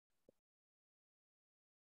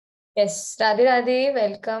Yes, Radhe Radhe,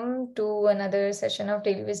 welcome to another session of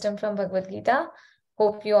Daily Wisdom from Bhagavad Gita.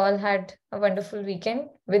 Hope you all had a wonderful weekend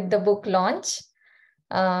with the book launch.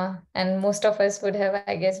 And most of us would have,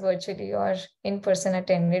 I guess, virtually or in person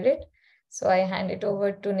attended it. So I hand it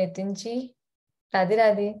over to Nitinji. Radhe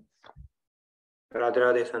Radhe. Radhe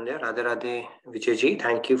Radhe Sandhya, Radhe Radhe Vijayji,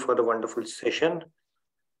 thank you for the wonderful session.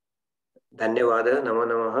 Dhanyavada, Namo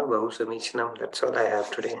Namaha, Bahu Samichnam. That's all I have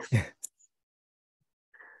today.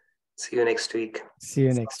 See you next week. See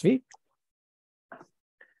you next week.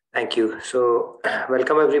 Thank you. So,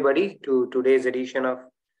 welcome everybody to today's edition of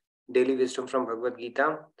Daily Wisdom from Bhagavad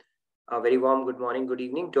Gita. A very warm good morning, good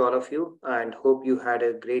evening to all of you, and hope you had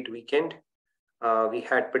a great weekend. We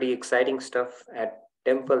had pretty exciting stuff at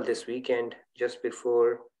temple this weekend, just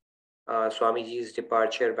before Swamiji's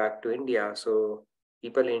departure back to India. So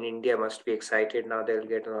people in India must be excited now. They'll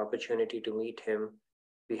get an opportunity to meet him.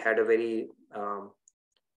 We had a very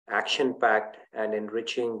action-packed and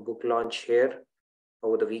enriching book launch here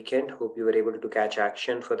over the weekend. Hope you were able to catch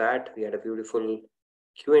action for that. We had a beautiful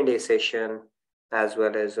Q&A session, as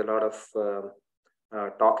well as a lot of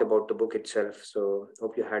talk about the book itself. So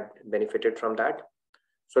hope you had benefited from that.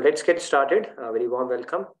 So let's get started. A very warm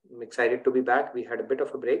welcome. I'm excited to be back. We had a bit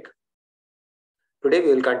of a break. Today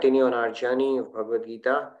we will continue on our journey of Bhagavad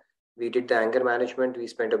Gita. We did the anger management. We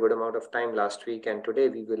spent a good amount of time last week, and today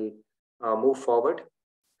we will move forward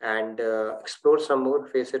and explore some more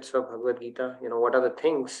facets of Bhagavad Gita. You know, what are the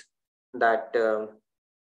things that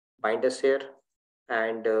bind us here,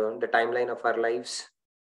 and the timeline of our lives.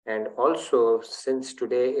 And also, since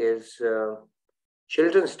today is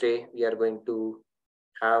Children's Day, we are going to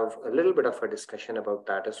have a little bit of a discussion about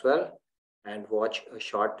that as well, and watch a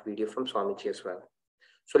short video from Swamiji as well.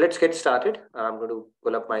 So let's get started. I'm going to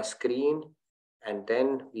pull up my screen, and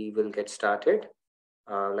then we will get started,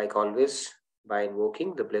 like always, by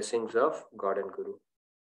invoking the blessings of God and Guru.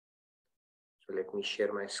 So let me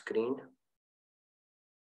share my screen.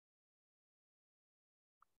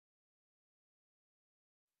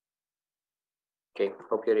 Okay,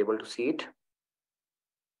 hope you're able to see it.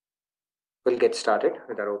 We'll get started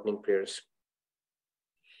with our opening prayers.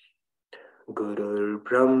 Gurur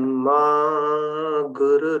Brahma,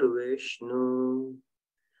 Gurur Vishnu,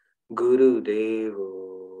 Guru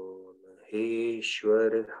Devo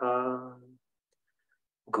Maheshwara,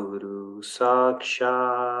 Guru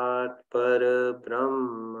Sakshat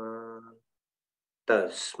Parabrahma,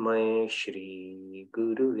 Tasmai Shri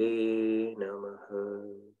Guruve Namaha.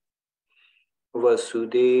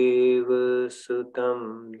 Vasudeva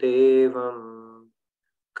Sutam Devam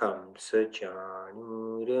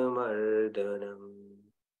Kamsachanuramardanam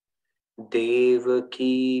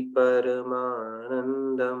Devaki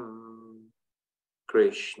Paramanandam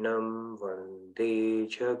Krishnam Vande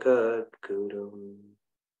Jagadgurum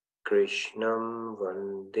Krishnam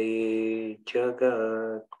Vande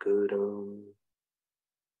Jagadgurum.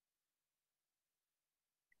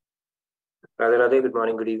 Radhe Radhe, good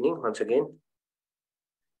morning, good evening once again.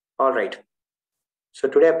 All right. So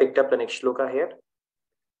today I picked up the next shloka here.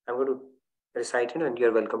 I'm going to recite it, and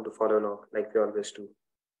you're welcome to follow along like we always do.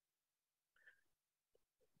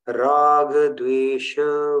 Raga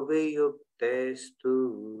dvesha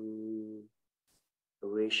viyuktestu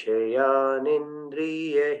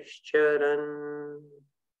vishayanindriyescharan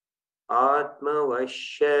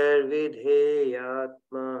atmavashyer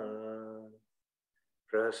vidheyatma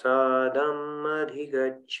prasadam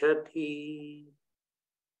adhigacchati.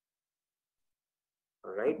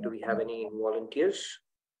 All right. Do we have any volunteers?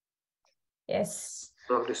 Yes.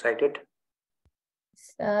 Not recited.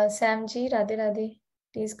 Samji, Radhe Radhe.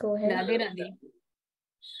 Please go ahead. Radhe Radhe.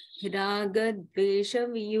 Ragadvesha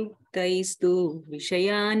viyuktaistu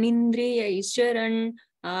vishayanindriyaischaran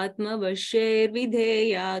atmavashyer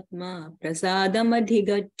vidheyatma prasadam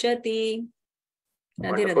adhigacchati. Radhe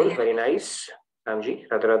Wonderful. Radhe. Very nice. Samji,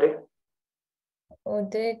 Radhe Radhe.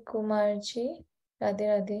 Uday Kumarji, Radhe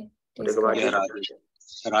Radhe. Please Uday go Kumar ji. ahead.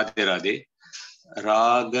 Radhe Radhe.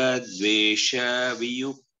 Raga Dvesha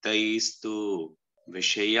Viyuktaistu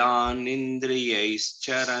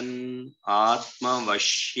Vishayanindriyaischaran Atma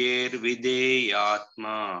Vashyer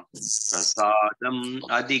Videyatma Prasadam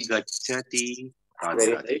Adhigacchati.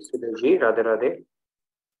 Very nice. Uday ji, Radhe Radhe.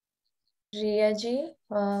 Riya ji,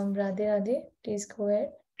 Radhe Radhe. Please go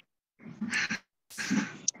ahead.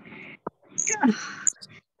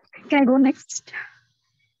 Can I go next?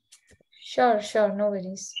 Sure, no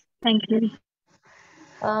worries. Thank you.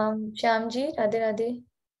 Shyamji, Radhe Radhe.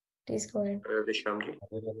 Please go ahead. Shyamji.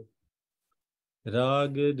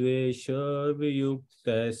 Rag Dvesha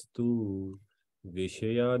Viyuktastu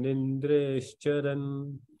Vishayanindreshcharan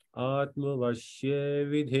आत्मवश्ये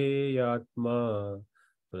विधेयात्मा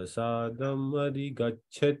prasadam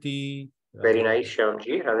adhigacchati. Very nice,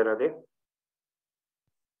 Shyamji. Radhe Radhe.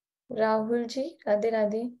 Rahul ji, Radhe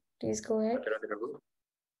Radhe. Please go ahead. Radhe Radhe Raghu.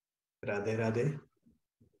 Radhe Radhe.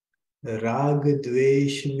 Rag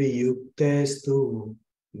dvesh viyuktestu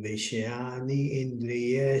vishayani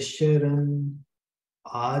indriyasharan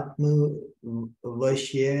atma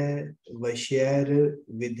vashyar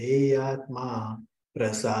vidheyatma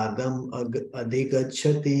prasadam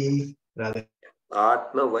adhigacchati. Radhe.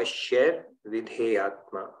 Atma Vashyer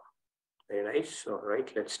Vidheyatma. Very nice. All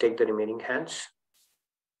right, let's take the remaining hands.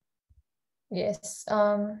 Yes.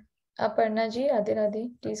 Aparna ji, Radhe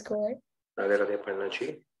Radhe. Please go ahead. Radhe Radhe Aparna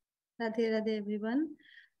ji. Radhe Radhe everyone.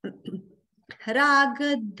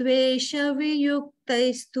 Ragadvesha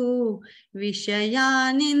viyuktaistu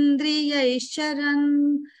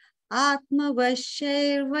vishayanindriyaischaran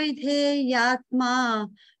atmavashyar vidheyatma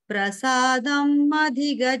prasadam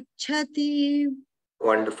adhigacchati.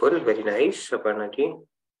 Wonderful. Very nice, Aparna ji.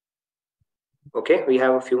 Okay, we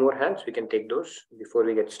have a few more hands. We can take those before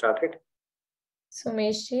we get started.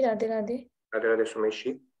 Sumesh ji, Radhe Radhe. Radhe Radhe Sumesh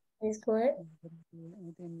ji. Please go ahead.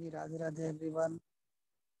 Radhe Radhe everyone.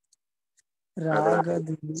 Radhe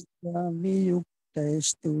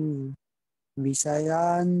Ragadvishyavyuktestu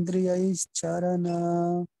Vishayandriyascharana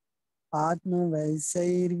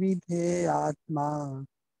Atmavaisyairvidheyatma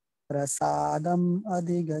Prasadam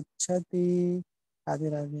adhigacchati. Radhe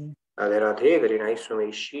Radhe. Radhe Radhe. Very nice,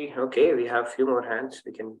 Sumesh ji. Okay, we have a few more hands.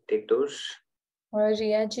 We can take those.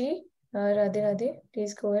 Riya ji, Radhe Radhe.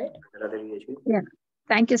 Please go ahead. Radhe Riya ji. Yeah,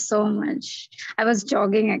 thank you so much. I was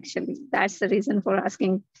jogging actually. That's the reason for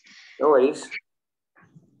asking. No worries.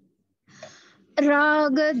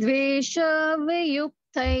 Ragadvesha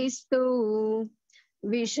viyuktaistu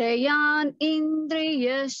Vishayan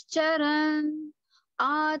indriyascharan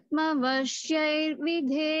Atmavashyai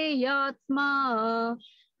vidheyatma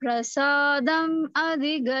Prasadam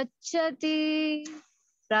adhigacchati.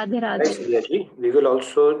 Radhe Nice, Radhe. Riya ji. We will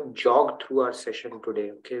also jog through our session today.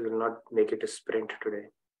 Okay, we will not make it a sprint today.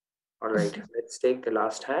 All right, let's take the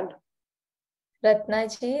last hand. Ratna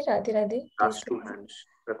ji, Radhe Radhe. Last two hands.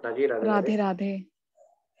 Ratna ji, Radhe Radhe Radhe.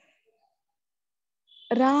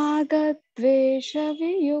 Radhe.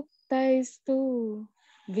 Ragadveshaviyuktaistu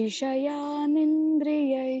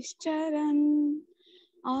Vishayanindriyaischaran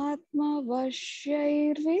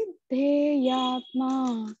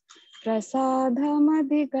Atmavashyairdheyatma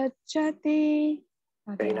Prasadhamadhigacchati.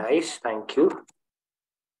 Very nice. Thank you,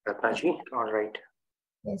 Ratna ji. All right.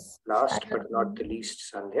 Yes. Last but not the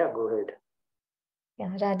least, Sandhya, go ahead.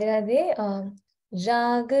 Yeah, Radhe Radhe.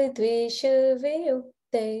 Raga Dvesha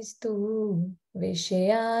Viyuktaistu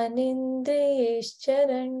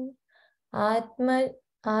Vishayanindriyascharan Atma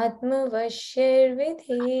Vashyer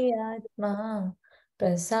Vidheyatma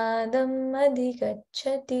Prasadam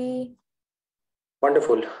Adhigacchati.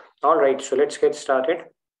 Wonderful. All right, so let's get started.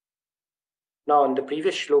 Now, in the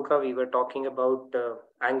previous shloka, we were talking about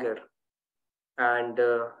anger. And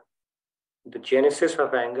the genesis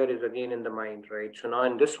of anger is again in the mind, right? So now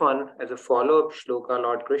in this one, as a follow-up shloka,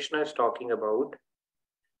 Lord Krishna is talking about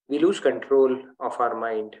we lose control of our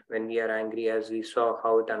mind when we are angry, as we saw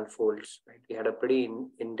how it unfolds. Right? We had a pretty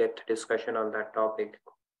in-depth discussion on that topic.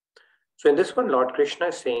 So in this one, Lord Krishna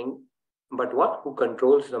is saying, but one who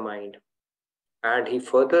controls the mind. And he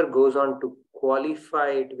further goes on to qualify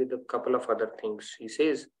it with a couple of other things. He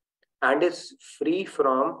says, and is free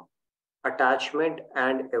from attachment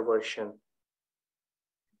and aversion.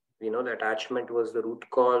 We know that attachment was the root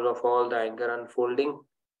cause of all the anger unfolding,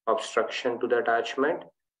 obstruction to the attachment.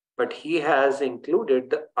 But he has included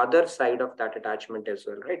the other side of that attachment as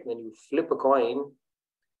well, right? When you flip a coin,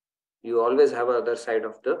 you always have another side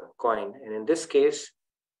of the coin. And in this case,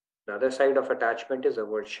 the other side of attachment is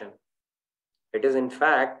aversion. It is in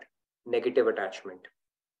fact negative attachment.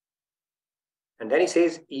 And then he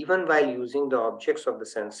says, even while using the objects of the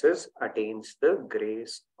senses, attains the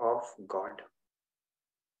grace of God.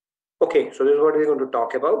 Okay, so this is what we're going to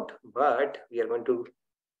talk about, but we are going to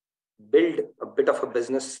build a bit of a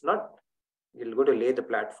business, we're going to lay the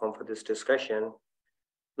platform for this discussion.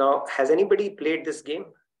 Now, has anybody played this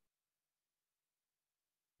game?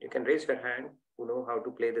 You can raise your hand who know how to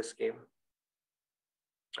play this game.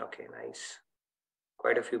 Okay, nice.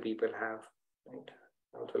 Quite a few people have, right?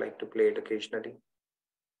 I also like to play it occasionally.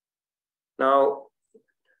 Now,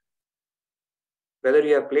 whether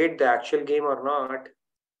you have played the actual game or not,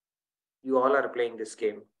 you all are playing this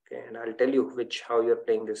game. Okay, and I'll tell you how you're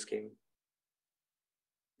playing this game.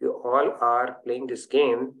 You all are playing this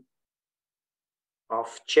game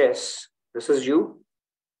of chess. This is you.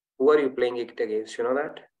 Who are you playing it against? You know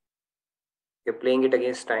that? You're playing it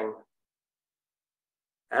against time.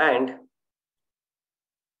 And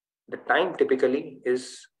the time typically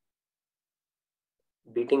is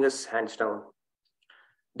beating us hands down.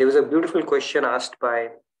 There was a beautiful question asked by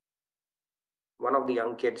one of the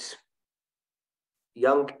young kids.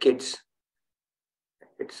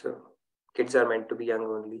 Kids are meant to be young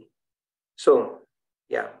only. So,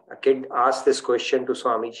 yeah, a kid asked this question to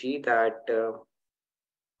Swamiji that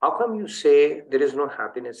how come you say there is no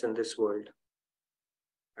happiness in this world?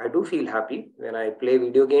 I do feel happy when I play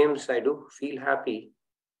video games. I do feel happy,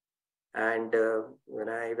 and when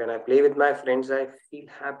I play with my friends, I feel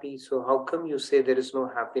happy. So how come you say there is no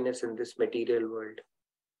happiness in this material world?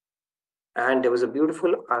 And there was a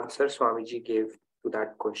beautiful answer Swamiji gave to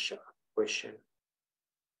that question.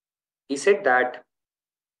 He said that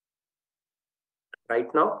right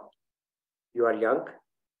now you are young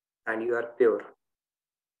and you are pure,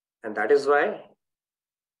 and that is why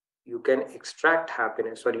you can extract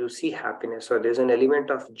happiness, or you see happiness, or there's an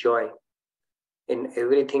element of joy in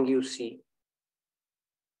everything you see.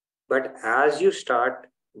 But as you start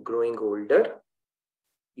growing older,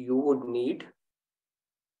 you would need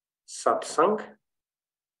satsang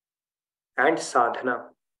and sadhana,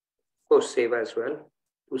 of course seva as well,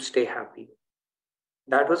 to stay happy.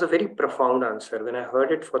 That was a very profound answer. When I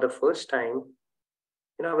heard it for the first time,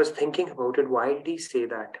 I was thinking about it. Why did he say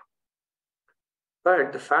that?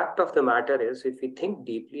 But the fact of the matter is, if we think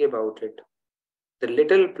deeply about it, the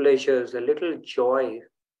little pleasures, the little joy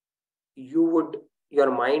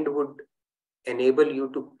your mind would enable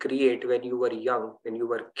you to create when you were young, when you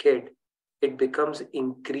were a kid, it becomes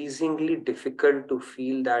increasingly difficult to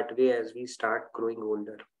feel that way as we start growing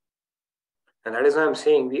older. And that is why I'm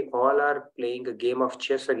saying we all are playing a game of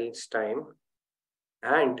chess against time,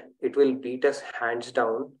 and it will beat us hands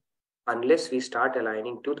down unless we start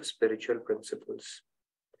aligning to the spiritual principles.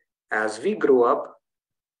 As we grow up,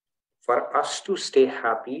 for us to stay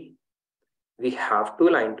happy, we have to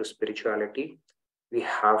align to spirituality, we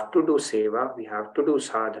have to do seva, we have to do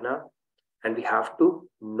sadhana, and we have to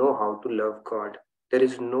know how to love God. There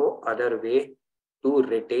is no other way to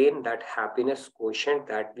retain that happiness quotient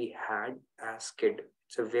that we had as kid.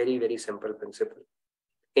 It's a very, very simple principle.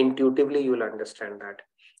 Intuitively, you will understand that.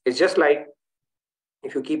 It's just like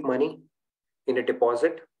if you keep money in a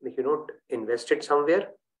deposit, if you don't invest it somewhere,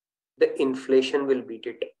 the inflation will beat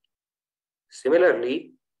it.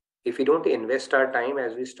 Similarly, if we don't invest our time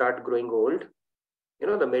as we start growing old,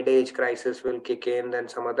 the mid-age crisis will kick in, then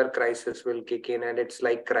some other crisis will kick in, and it's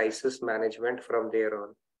like crisis management from there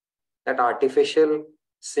on. That artificial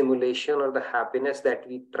simulation or the happiness that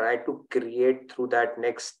we try to create through that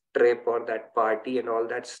next trip or that party and all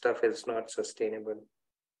that stuff is not sustainable.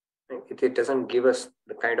 It doesn't give us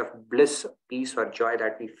the kind of bliss, peace, or joy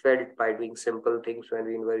that we felt by doing simple things when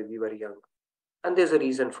we were young. And there's a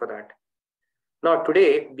reason for that. Now,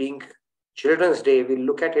 today, being Children's Day, we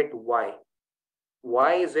look at it why.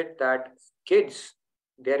 Why is it that kids,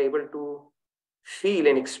 they're able to feel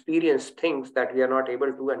and experience things that we are not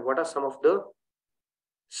able to? And what are some of the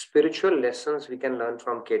spiritual lessons we can learn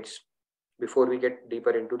from kids before we get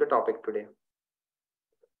deeper into the topic today?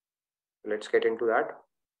 Let's get into that.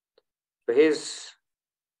 So here's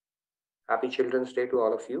Happy Children's Day to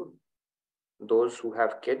all of you. Those who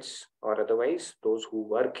have kids or otherwise, those who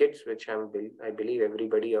were kids, which I believe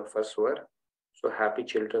everybody of us were. So Happy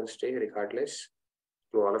Children's Day regardless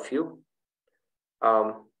to all of you.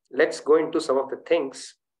 Let's go into some of the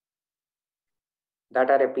things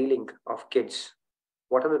that are appealing of kids.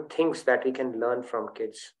 What are the things that we can learn from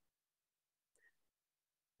kids?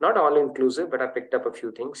 Not all inclusive, but I picked up a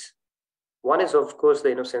few things. One is, of course,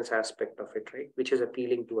 the innocence aspect of it, right? Which is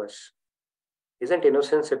appealing to us. Isn't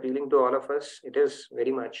innocence appealing to all of us? It is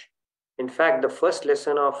very much. In fact, the first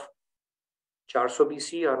lesson of 400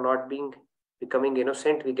 BC or not becoming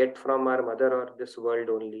innocent, we get from our mother or this world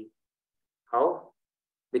only. How?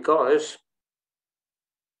 Because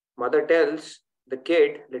mother tells the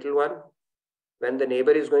kid, little one, when the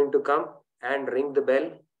neighbor is going to come and ring the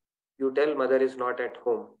bell, you tell mother is not at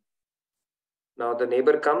home. Now the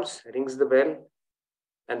neighbor comes, rings the bell,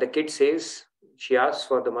 and the kid says, she asks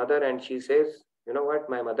for the mother and she says, you know what,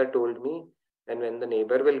 my mother told me, and when the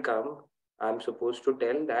neighbor will come, I'm supposed to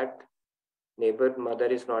tell that neighbor mother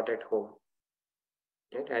is not at home.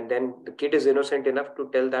 Right? And then the kid is innocent enough to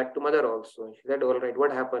tell that to mother also. She said, all right,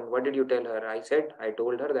 what happened? What did you tell her? I said, I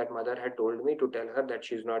told her that mother had told me to tell her that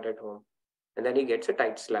she's not at home. And then he gets a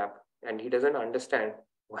tight slap and he doesn't understand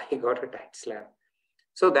why he got a tight slap.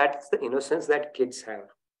 So that's the innocence that kids have.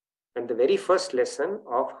 And the very first lesson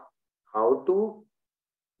of how to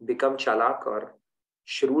become chalak or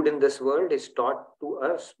shrewd in this world is taught to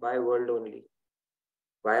us by world only,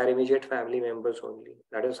 by our immediate family members only.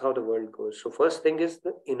 That is how the world goes. So first thing is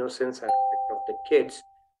the innocence aspect of the kids,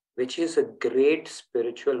 which is a great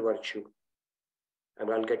spiritual virtue. And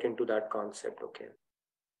I'll get into that concept, okay?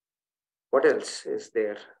 What else is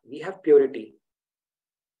there? We have purity.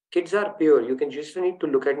 Kids are pure. You can just need to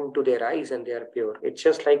look into their eyes and they are pure. It's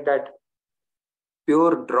just like that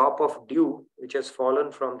pure drop of dew which has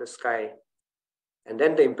fallen from the sky. And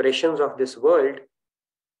then the impressions of this world,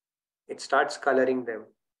 it starts coloring them,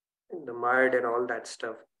 the mud and all that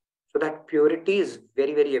stuff. So that purity is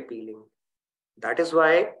very, very appealing. That is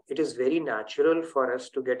why it is very natural for us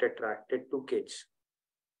to get attracted to kids.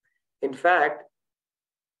 In fact,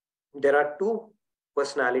 there are two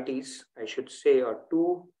personalities, I should say, or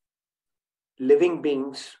two living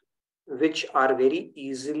beings which are very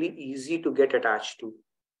easy to get attached to.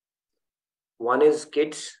 One is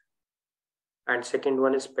kids and second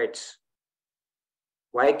one is pets.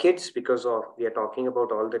 Why kids? Because we are talking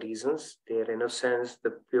about all the reasons, their innocence,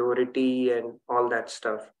 the purity and all that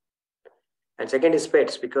stuff. And second is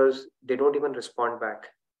pets because they don't even respond back.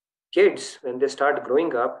 Kids, when they start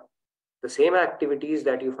growing up, the same activities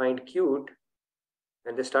that you find cute,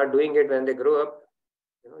 when they start doing it when they grow up,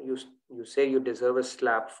 you say you deserve a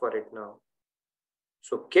slap for it now.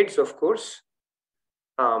 So kids, of course,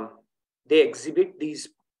 they exhibit these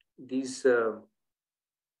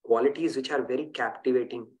qualities which are very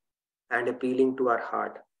captivating and appealing to our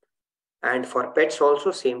heart. And for pets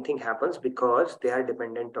also, same thing happens because they are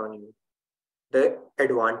dependent on you. The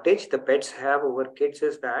advantage the pets have over kids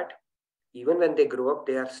is that even when they grow up,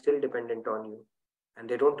 they are still dependent on you and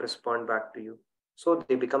they don't respond back to you. So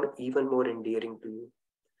they become even more endearing to you.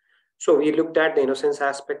 So we looked at the innocence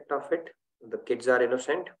aspect of it. The kids are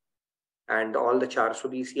innocent, and all the 400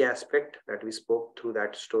 BC aspect that we spoke through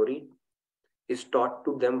that story is taught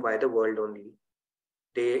to them by the world only.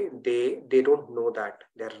 They don't know that.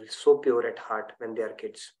 They're so pure at heart when they are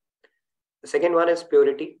kids. The second one is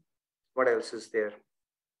purity. What else is there?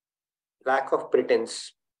 Lack of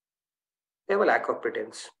pretense. They have a lack of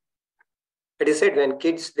pretense. It is said when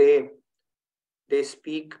kids, they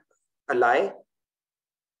speak a lie,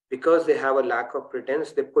 because they have a lack of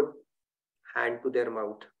pretense, they put hand to their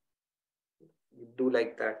mouth. Do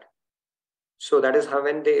like that. So that is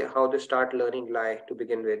how they start learning lie to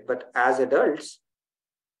begin with. But as adults,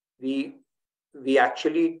 we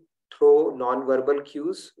actually throw non-verbal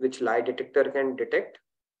cues which lie detector can detect,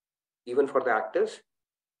 even for the actors.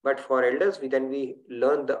 But for elders, we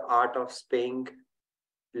learn the art of saying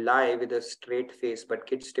lie with a straight face, but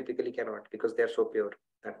kids typically cannot because they're so pure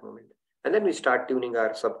that moment. And then we start tuning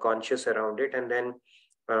our subconscious around it, and then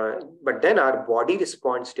but then our body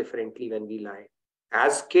responds differently when we lie.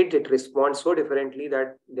 As kids, it responds so differently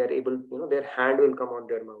that they're able, their hand will come on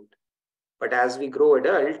their mouth. But as we grow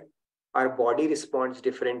adult, our body responds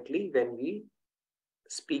differently when we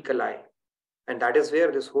speak a lie. And that is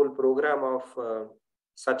where this whole program of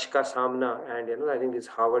Sach Ka Samna, and I think this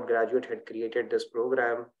Harvard graduate had created this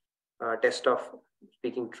program, test of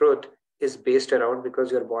speaking truth, is based around,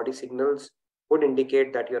 because your body signals would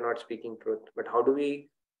indicate that you're not speaking truth. But how do we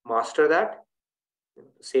master that?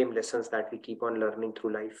 The same lessons that we keep on learning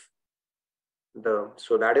through life.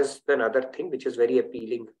 So that is another thing which is very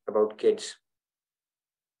appealing about kids.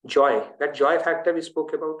 Joy, that joy factor we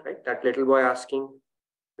spoke about, right? That little boy asking,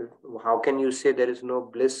 how can you say there is no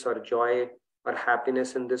bliss or joy or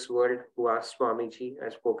happiness in this world? Who asked Swamiji, I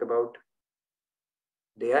spoke about.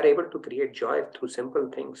 They are able to create joy through simple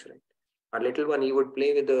things, right? Our little one, he would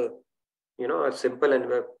play with a simple and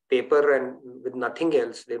a paper and with nothing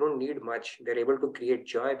else. They don't need much. They're able to create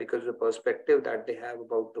joy because the perspective that they have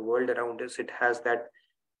about the world around us, it has that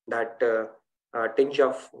tinge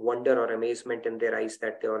of wonder or amazement in their eyes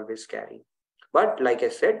that they always carry. But like I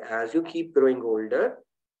said, as you keep growing older,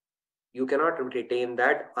 you cannot retain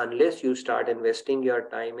that unless you start investing your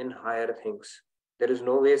time in higher things. There is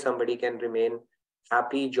no way somebody can remain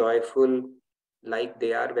happy, joyful, like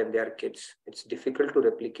they are when they are kids. It's difficult to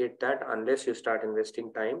replicate that unless you start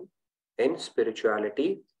investing time in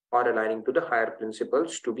spirituality or aligning to the higher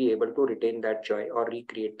principles to be able to retain that joy or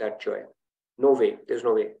recreate that joy. No way. There's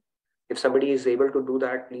no way. If somebody is able to do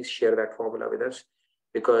that, please share that formula with us,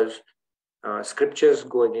 because scriptures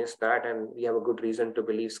go against that, and we have a good reason to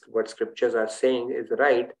believe what scriptures are saying is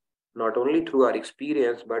right, not only through our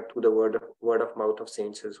experience, but through the word of mouth of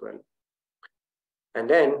saints as well. And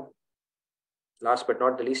then, last but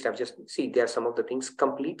not the least, there are some of the things.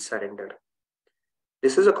 Complete surrender.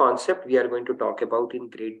 This is a concept we are going to talk about in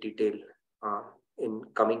great detail in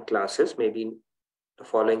coming classes. Maybe in the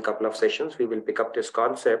following couple of sessions, we will pick up this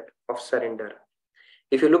concept of surrender.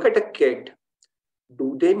 If you look at a kid,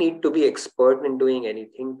 do they need to be expert in doing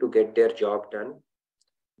anything to get their job done?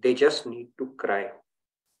 They just need to cry,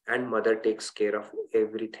 and mother takes care of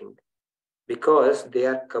everything because they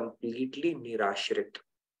are completely nirashrit.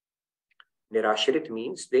 Nirashrit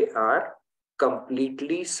means they are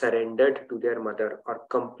completely surrendered to their mother or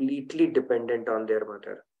completely dependent on their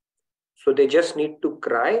mother. So they just need to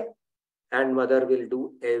cry and mother will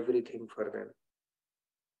do everything for them.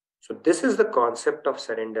 So this is the concept of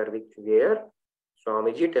surrender, where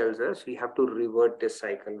Swamiji tells us we have to revert this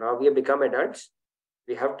cycle. Now we have become adults.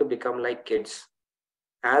 We have to become like kids,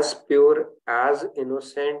 as pure, as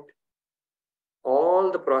innocent.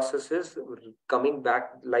 All the processes coming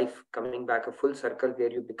back, life coming back a full circle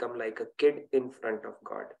where you become like a kid in front of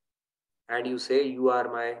God. And you say, you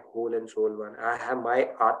are my whole and soul one. I have my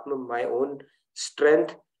Atma, my own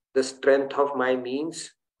strength, the strength of my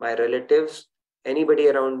means, my relatives, anybody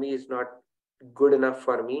around me is not good enough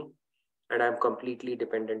for me. And I'm completely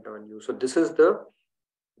dependent on you. So this is the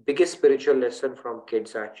biggest spiritual lesson from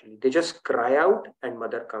kids actually. They just cry out and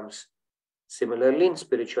mother comes. Similarly, in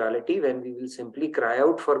spirituality, when we will simply cry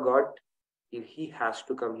out for God, if he has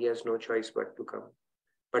to come, he has no choice but to come.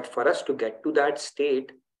 But for us to get to that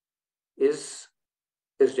state is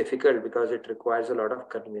difficult because it requires a lot of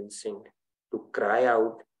convincing to cry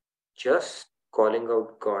out, just calling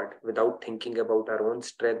out God without thinking about our own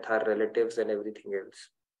strength, our relatives and everything else.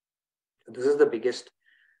 So this is the biggest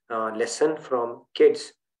lesson from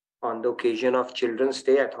kids. On the occasion of Children's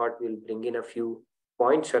Day, I thought we'll bring in a few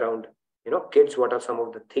points around, kids, what are some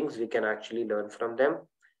of the things we can actually learn from them,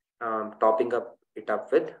 topping it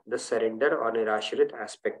up with the surrender or nirashrit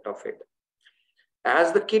aspect of it.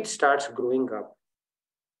 As the kid starts growing up,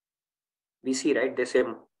 we see, right, they say,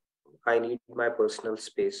 I need my personal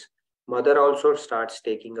space. Mother also starts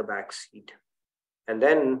taking a back seat. And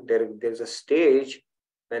then there's a stage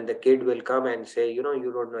when the kid will come and say, you don't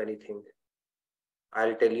know anything.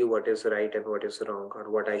 I'll tell you what is right and what is wrong or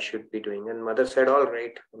what I should be doing. And mother said, all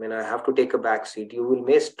right, I have to take a back seat. You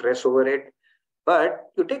may stress over it, but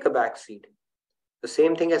you take a back seat. The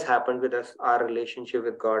same thing has happened with us, our relationship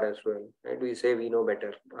with God as well. Right? We say we know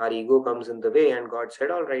better. Our ego comes in the way and God said,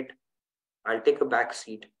 all right, I'll take a back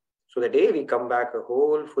seat. So the day we come back a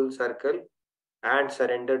whole full circle and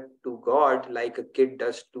surrender to God like a kid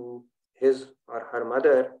does to his or her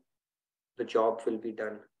mother, the job will be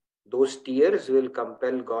done. Those tears will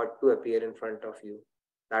compel God to appear in front of you.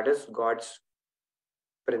 That is God's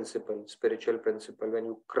principle, spiritual principle. When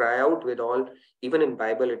you cry out with all, even in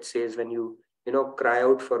Bible it says, when you cry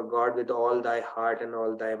out for God with all thy heart and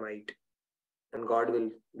all thy might, and God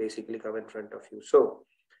will basically come in front of you. So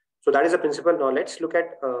that is a principle. Now let's look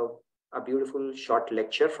at a beautiful short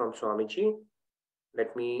lecture from Swamiji.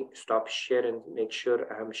 Let me stop share and make sure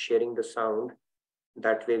I am sharing the sound.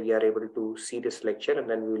 That way we are able to see this lecture and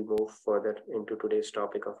then we will move further into today's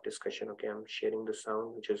topic of discussion. Okay, I'm sharing the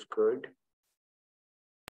sound, which is good.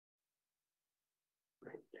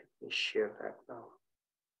 Right, let me share that now.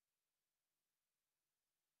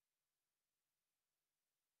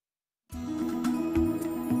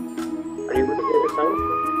 Are you able to hear the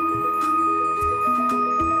sound?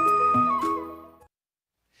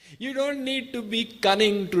 You don't need to be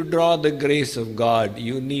cunning to draw the grace of God.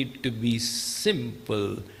 You need to be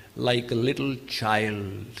simple, like a little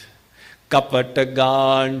child. Kapat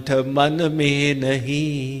gant man mein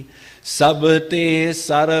nahi, sabte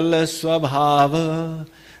saral swabhav,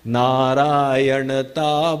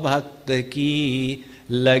 narayanata bhakt ki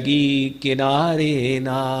lagi kinare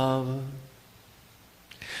nav.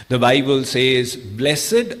 The Bible says,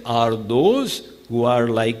 blessed are those who are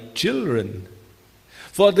like children,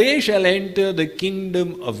 for they shall enter the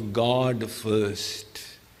kingdom of God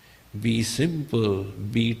first. Be simple,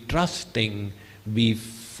 be trusting, be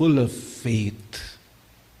full of faith.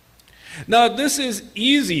 Now this is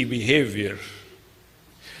easy behavior.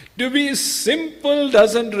 To be simple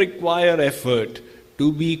doesn't require effort.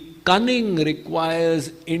 To be cunning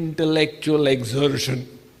requires intellectual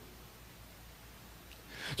exertion.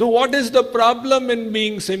 So what is the problem in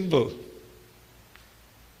being simple?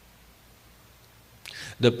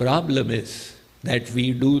 The problem is that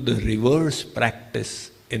we do the reverse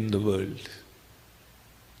practice in the world.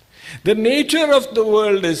 The nature of the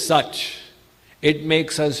world is such, it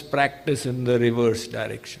makes us practice in the reverse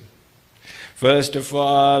direction. First of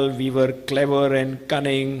all, we were clever and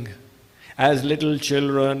cunning as little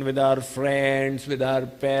children with our friends, with our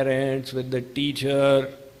parents, with the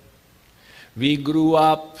teacher. We grew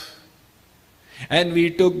up and we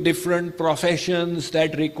took different professions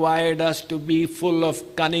that required us to be full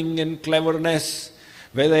of cunning and cleverness.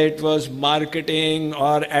 whether it was marketing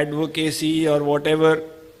or advocacy or whatever.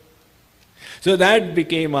 So that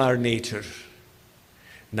became our nature.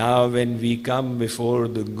 Now when we come before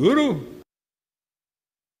the Guru,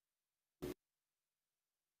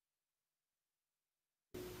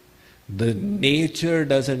 the nature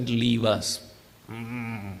doesn't leave us.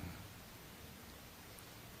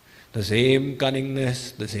 The same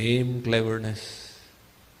cunningness, the same cleverness.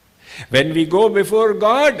 When we go before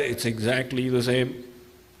God, it's exactly the same.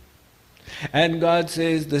 And God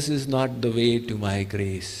says, this is not the way to my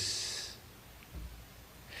grace.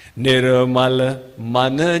 Nirmal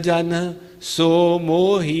man jana so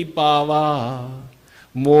mohi pava,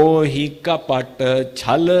 mohi kapat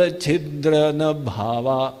chal chidra na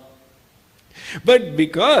bhava. But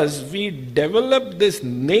because we develop this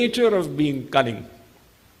nature of being cunning,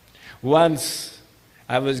 once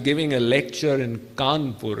I was giving a lecture in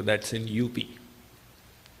Kanpur, that's in UP.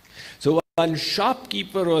 So one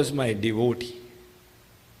shopkeeper was my devotee.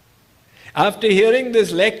 After hearing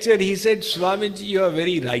this lecture, he said, Swamiji, you are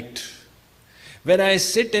very right. When I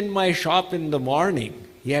sit in my shop in the morning,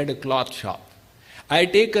 he had a cloth shop, I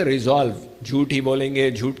take a resolve, झूठ ही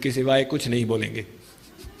बोलेंगे, झूठ के सिवाय कुछ नहीं बोलेंगे.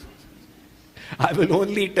 I will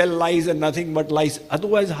only tell lies and nothing but lies.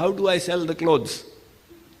 Otherwise, how do I sell the clothes?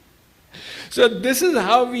 So this is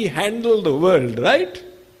how we handle the world, right?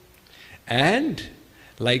 And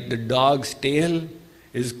like the dog's tail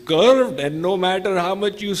is curved, and no matter how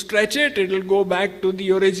much you stretch it, it will go back to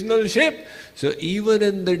the original shape. So even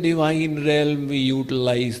in the divine realm, we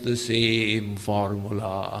utilize the same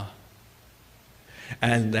formula.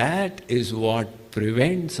 And that is what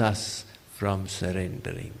prevents us from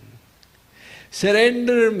surrendering.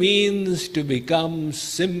 Surrender means to become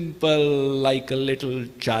simple like a little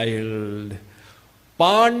child.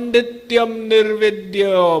 Pandityam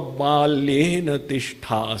nirvidya balyena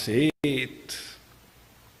tishthaset.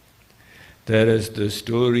 There is the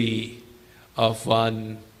story of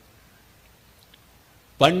one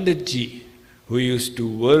Panditji who used to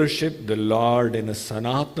worship the Lord in a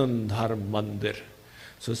Sanatan Dharma Mandir.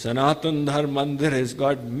 So Sanatan Dharma Mandir has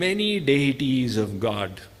got many deities of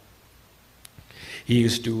God. He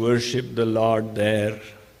used to worship the Lord there.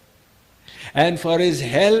 And for his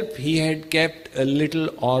help, he had kept a little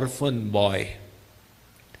orphan boy.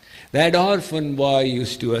 That orphan boy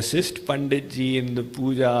used to assist Panditji in the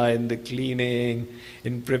puja, in the cleaning,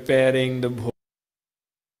 in preparing the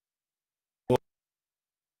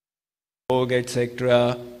bhog,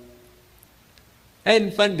 etc.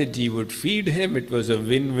 And Panditji would feed him. It was a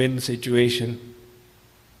win-win situation.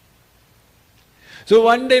 So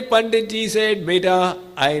one day Panditji said, Beta,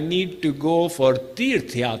 I need to go for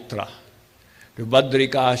Tirth Yatra to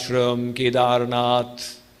Badrika Ashram,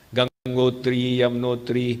 Kedarnath, Gangotri,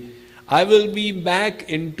 Yamnotri. I will be back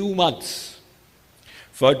in 2 months.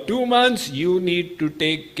 For 2 months, you need to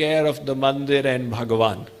take care of the mandir and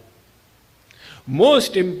Bhagavan.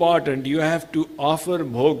 Most important, you have to offer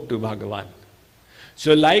bhog to Bhagavan.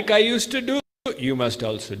 So like I used to do, you must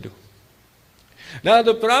also do. Now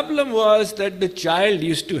the problem was that the child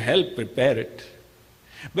used to help prepare it,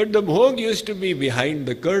 but the bhog used to be behind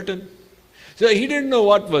the curtain, so he didn't know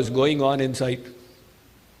what was going on inside.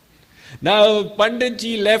 Now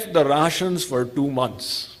Panditji left the rations for 2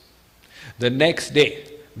 months. The next day,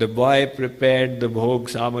 the boy prepared the bhog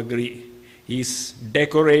samagri. He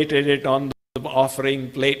decorated it on the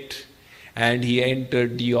offering plate, and he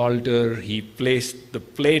entered the altar. He placed the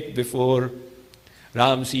plate before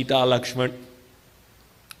Ram, Sita, Lakshman,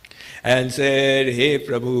 and said, Hey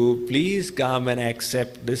Prabhu, please come and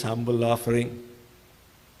accept this humble offering.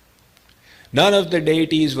 None of the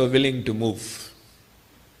deities were willing to move.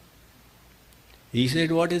 He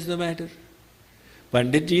said, what is the matter?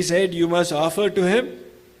 Panditji said, you must offer to him,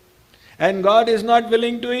 and God is not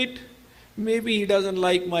willing to eat. Maybe he doesn't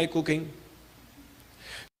like my cooking.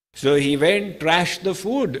 So he went, trashed the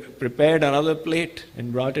food, prepared another plate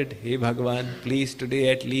and brought it. Hey Bhagavan, please today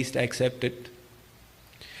at least accept it.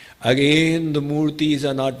 Again, the murtis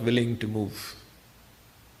are not willing to move.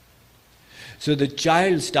 So the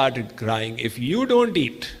child started crying, if you don't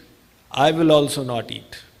eat, I will also not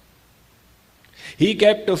eat. He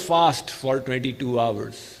kept a fast for 22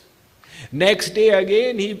 hours. Next day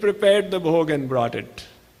again, he prepared the bhog and brought it.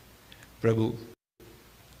 Prabhu,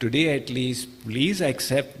 today at least, please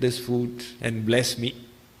accept this food and bless me.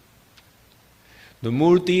 The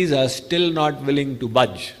murtis are still not willing to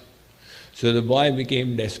budge. So the boy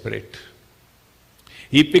became desperate.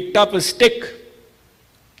 He picked up a stick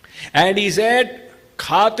and he said,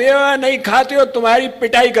 खाते हो या नहीं खाते हो तुम्हारी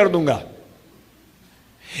पिटाई कर दूंगा.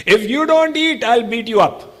 If you don't eat, I'll beat you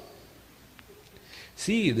up.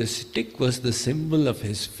 See, the stick was the symbol of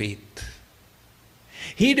his faith.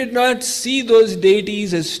 He did not see those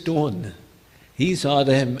deities as stone. He saw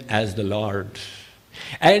them as the Lord.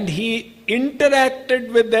 And he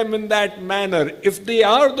interacted with them in that manner. If they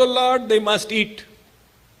are the Lord, they must eat.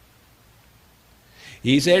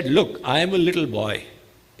 He said, look, I am a little boy.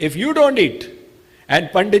 If you don't eat, and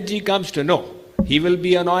Panditji comes to know, he will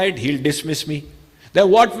be annoyed, he'll dismiss me. Then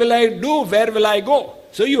what will I do? Where will I go?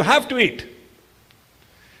 So you have to eat.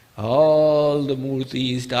 All the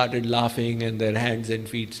murtis started laughing and their hands and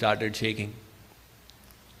feet started shaking.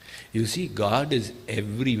 You see, God is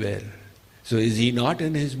everywhere. So is he not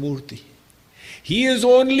in his murti? He is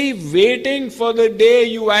only waiting for the day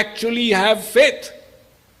you actually have faith.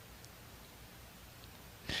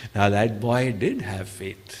 Now that boy did have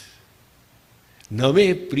faith.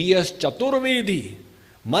 Nave priyas chaturvedi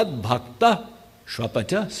mad bhakta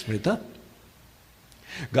shvapacha smrita.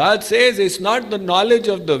 God says it's not the knowledge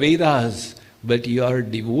of the Vedas, but your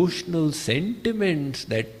devotional sentiments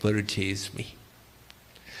that purchase me.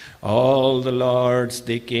 All the lords,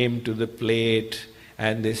 they came to the plate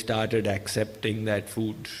and they started accepting that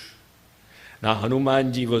food. Now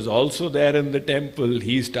Hanumanji was also there in the temple.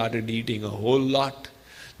 He started eating a whole lot.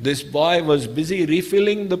 This boy was busy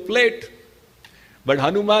refilling the plate. But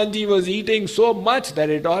Hanumanji was eating so much that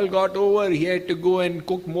it all got over. He had to go and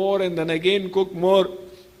cook more and then again cook more.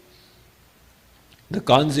 The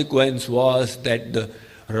consequence was that the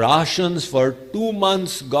rations for 2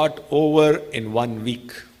 months got over in 1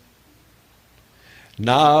 week.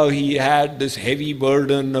 Now he had this heavy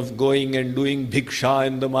burden of going and doing bhiksha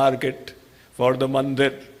in the market for the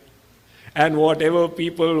mandir. And whatever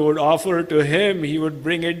people would offer to him, he would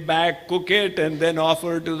bring it back, cook it, and then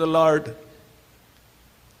offer to the Lord.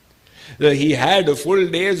 So he had a full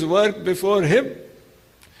day's work before him.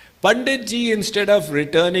 Panditji, instead of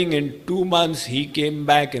returning in 2 months, he came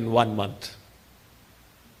back in 1 month.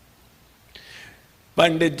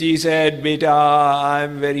 Panditji said, Beta,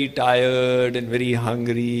 I'm very tired and very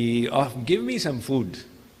hungry. Oh, give me some food.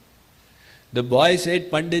 The boy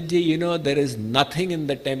said, Panditji, you know, there is nothing in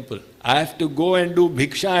the temple. I have to go and do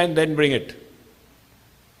bhiksha and then bring it.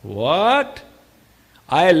 What?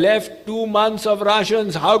 I left 2 months of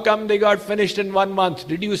rations. How come they got finished in 1 month?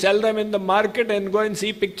 Did you sell them in the market and go and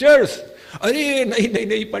see pictures? Arey,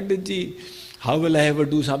 nahi, Panditji. How will I ever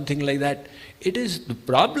do something like that? The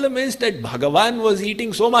problem is that Bhagavan was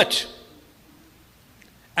eating so much.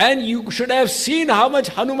 And you should have seen how much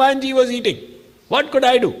Hanumanji was eating. What could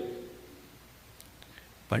I do?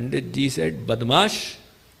 Panditji said, Badmash,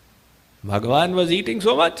 Bhagavan was eating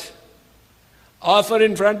so much. Offer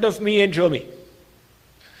in front of me and show me.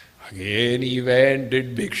 Again he went,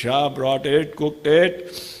 did bhiksha, brought it, cooked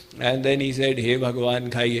it, and then he said, Hey Bhagavan,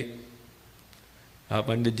 khaiye.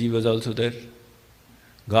 Panditji was also there.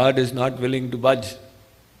 God is not willing to budge.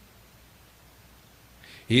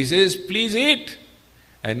 He says, please eat,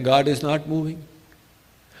 and God is not moving.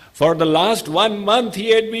 For the last 1 month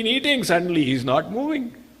he had been eating, suddenly he is not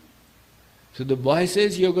moving. So the boy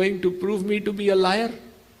says, you're going to prove me to be a liar?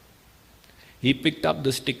 He picked up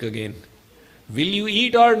the stick again. Will you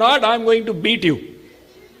eat or not? I'm going to beat you.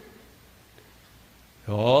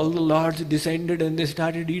 All the lords descended and they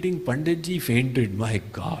started eating. Panditji fainted. My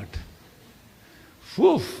God.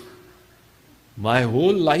 Whew. My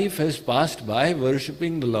whole life has passed by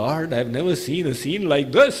worshipping the Lord. I've never seen a scene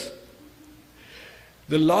like this.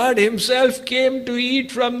 The Lord himself came to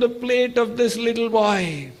eat from the plate of this little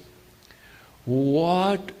boy.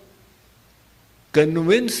 What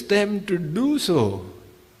convinced them to do so?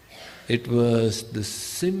 It was the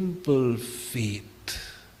simple faith.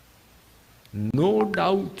 No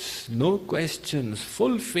doubts, no questions,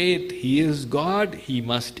 full faith. He is God, he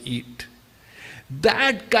must eat.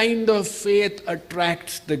 That kind of faith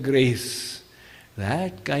attracts the grace.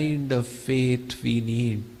 That kind of faith we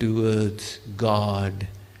need towards God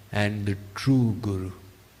and the true Guru.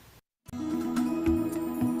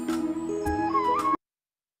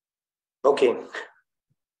 Okay.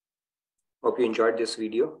 Hope you enjoyed this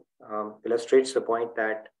video. Illustrates the point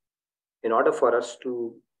that in order for us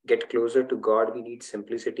to get closer to God, we need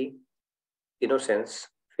simplicity, innocence,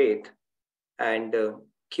 faith, and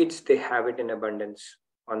kids, they have it in abundance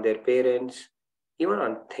on their parents, even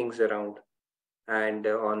on things around. And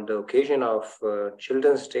on the occasion of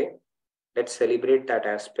Children's Day, let's celebrate that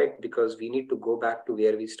aspect, because we need to go back to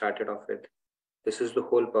where we started off with. This is the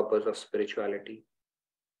whole purpose of spirituality.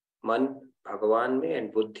 Man, Bhagavan mein,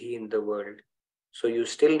 and Buddhi in the world. So you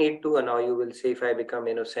still need to, and now you will say, if I become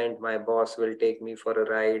innocent, my boss will take me for a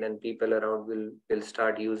ride and people around will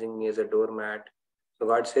start using me as a doormat. So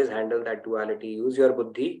God says, handle that duality. Use your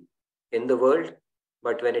Buddhi in the world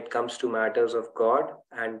But when it comes to matters of God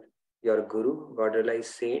and your guru, God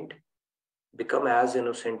realized saint, become as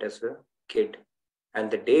innocent as a kid. And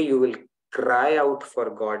the day you will cry out for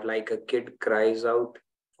God like a kid cries out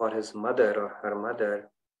for his mother or her mother,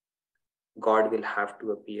 God will have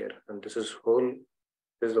to appear. And this is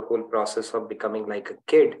the whole process of becoming like a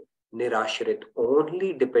kid, nirashrit,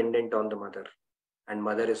 only dependent on the mother. And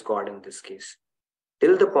mother is God in this case.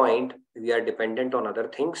 Till the point we are dependent on other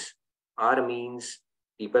things, our means,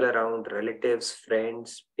 people around, relatives,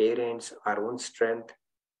 friends, parents, our own strength,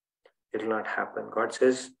 it will not happen. God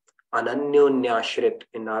says, Ananyonyashrit.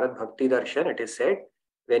 In Narad Bhakti Darshan, it is said,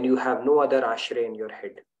 when you have no other ashray in your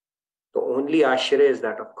head, the only ashray is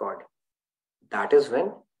that of God. That is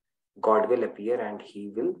when God will appear and he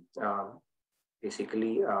will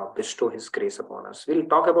basically bestow his grace upon us. We'll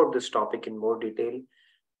talk about this topic in more detail.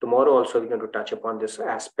 Tomorrow also we're going to touch upon this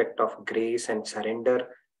aspect of grace and surrender.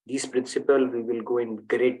 These principles we will go in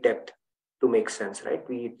great depth to make sense, right?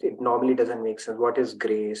 It normally doesn't make sense. What is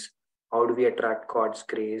grace? How do we attract God's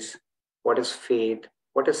grace? What is faith?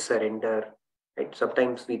 What is surrender? Right?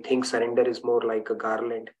 Sometimes we think surrender is more like a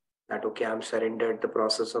garland, that okay, I'm surrendered, the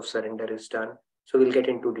process of surrender is done. So we'll get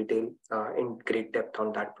into detail in great depth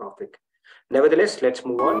on that topic. Nevertheless, let's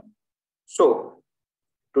move on. So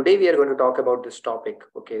today we are going to talk about this topic.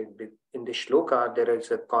 Okay, in the shloka, there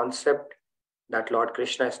is a concept that Lord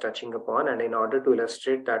Krishna is touching upon. And in order to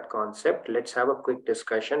illustrate that concept, let's have a quick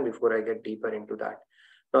discussion before I get deeper into that.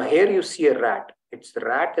 Now here you see a rat. The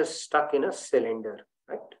rat is stuck in a cylinder,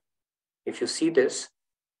 right? If you see this,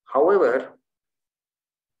 however,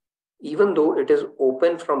 even though it is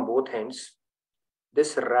open from both ends,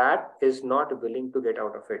 this rat is not willing to get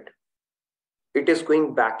out of it. It is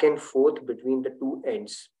going back and forth between the two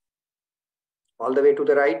ends, all the way to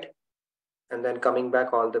the right, and then coming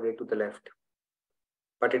back all the way to the left.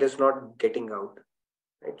 But it is not getting out,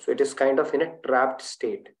 right? So it is kind of in a trapped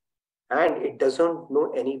state, and it doesn't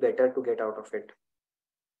know any better to get out of it.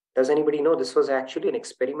 Does anybody know? This was actually an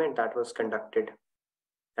experiment that was conducted.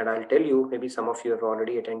 And I'll tell you, maybe some of you have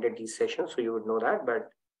already attended these sessions, so you would know that, but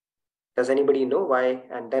does anybody know why?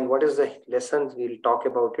 And then what is the lessons? We'll talk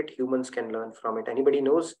about it. Humans can learn from it. Anybody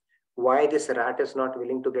knows why this rat is not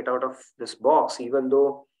willing to get out of this box, even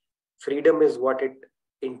though freedom is what it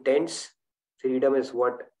intends, freedom is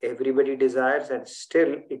what everybody desires, and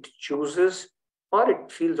still it chooses, or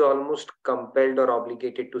it feels almost compelled or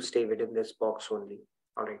obligated to stay within this box only.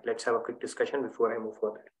 All right, let's have a quick discussion before I move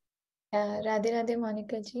further. Radhe Radhe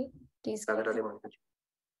Monica ji, please. Radhe Radhe Monica ji.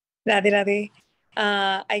 Radhe Radhe.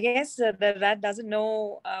 I guess the rat doesn't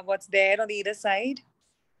know what's there on the either side.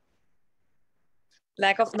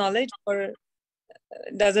 Lack of knowledge, or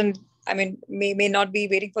doesn't, I mean, may not be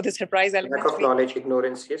waiting for the surprise element. Lack of knowledge,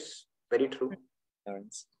 ignorance, yes, very true.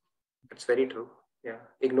 Ignorance. That's very true. Yeah,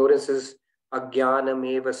 ignorance is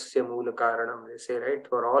ajnanamevasya moola karanam, they say, right?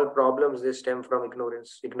 For all problems, they stem from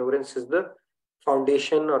ignorance. Ignorance is the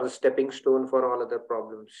foundation or the stepping stone for all other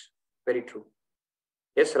problems. Very true.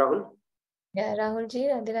 Yes, Rahul? Yeah, Rahul ji,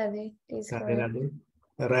 Radhe Radhe. Please go Radhe ahead. Radhe.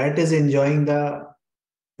 The rat is enjoying the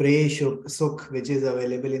prey sukh which is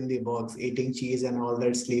available in the box, eating cheese and all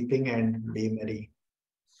that, sleeping and be merry.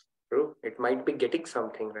 True. It might be getting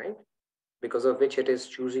something, right? Because of which it is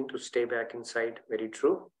choosing to stay back inside. Very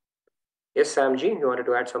true. Yes, Samji, you wanted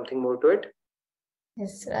to add something more to it?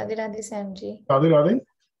 Yes, Radhe Radhe Samji. Radhe Radhe.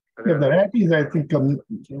 Yeah, the rat is, I think,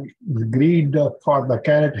 greed for the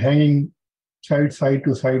carrot hanging side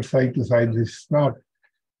to side. It's not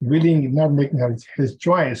willing, not making his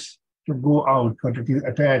choice to go out, but it is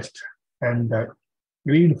attached. And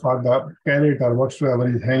greed for the carrot or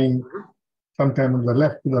whatsoever is hanging sometime on the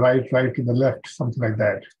left to the right to the left, something like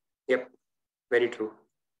that. Yep, very true.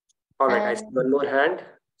 All right, I see one more hand.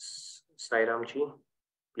 Sairamji,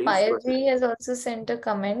 please. Payalji has also sent a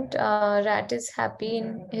comment. Rat is happy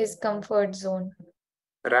in his comfort zone.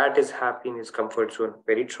 Rat is happy in his comfort zone.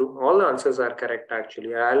 Very true. All the answers are correct,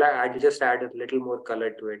 actually. I'll just add a little more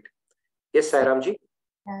color to it. Yes, Sairamji?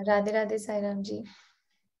 Radhe Radhe Sairamji.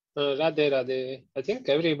 Radhe Radhe. I think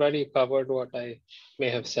everybody covered what I may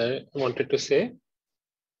have wanted to say.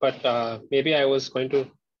 But maybe I was going to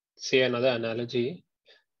say another analogy.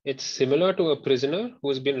 It's similar to a prisoner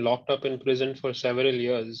who's been locked up in prison for several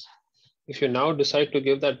years. If you now decide to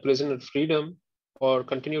give that prisoner freedom or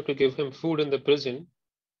continue to give him food in the prison,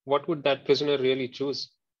 what would that prisoner really choose?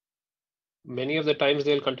 Many of the times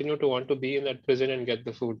they'll continue to want to be in that prison and get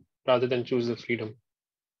the food rather than choose the freedom.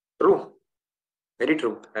 True. Very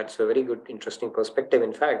true. That's a very good, interesting perspective.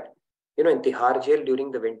 In fact, in Tihar jail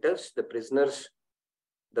during the winters,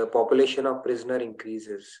 the population of prisoner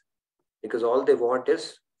increases because all they want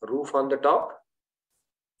is roof on the top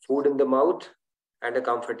food in the mouth, and a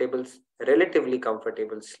relatively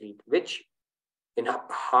comfortable sleep, which in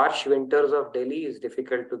harsh winters of Delhi is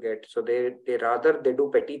difficult to get. So they rather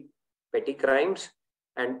do petty crimes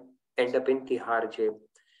and end up in Tihar jail.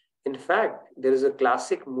 In fact, there is a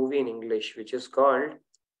classic movie in English which is called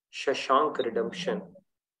Shashank Redemption.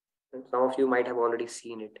 And some of you might have already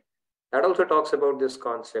seen it. That also talks about this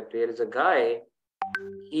concept. There is a guy,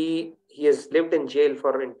 he has lived in jail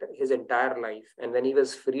for his entire life. And when he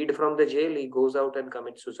was freed from the jail, he goes out and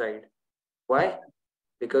commits suicide. Why?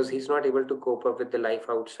 Because he's not able to cope up with the life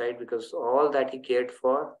outside, because all that he cared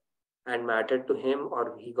for and mattered to him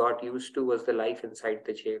or he got used to was the life inside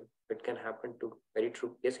the jail. It can happen too. Very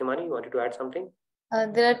true. Yes, Himani, you wanted to add something?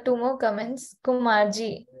 There are two more comments.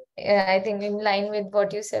 Kumarji, I think in line with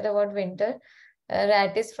what you said about winter,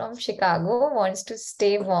 Rat is from Chicago, wants to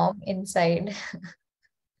stay warm inside.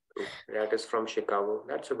 Rat is from Chicago.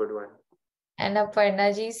 That's a good one. And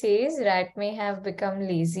Aparnaji says Rat may have become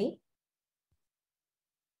lazy.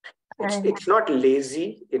 It's not lazy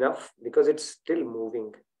enough because it's still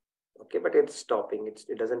moving. Okay, but it's stopping.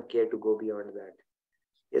 It doesn't care to go beyond that.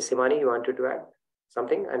 Yes, Himani, you wanted to add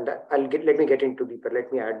something? And let me get into deeper.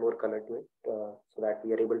 Let me add more color to it so that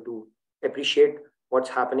we are able to appreciate what's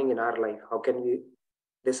happening in our life. How can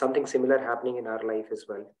there's something similar happening in our life as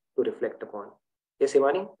well to reflect upon. Yes,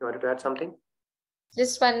 Himani, you wanted to add something?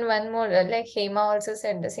 Just one more, like Hema also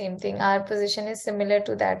said the same thing. Our position is similar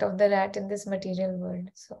to that of the rat in this material world.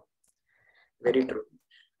 So very true.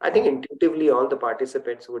 I think intuitively all the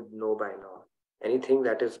participants would know by now. Anything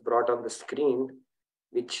that is brought on the screen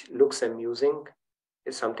which looks amusing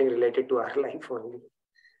is something related to our life only.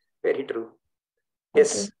 Very true.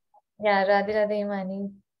 Yes. Okay. Yeah, Radhe Radhe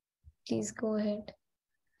Himani. Please go ahead.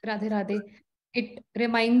 Radhe Radhe. It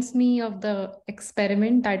reminds me of the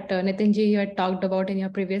experiment that Nitinji you had talked about in your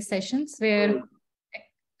previous sessions, where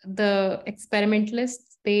the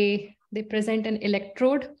experimentalists, they present an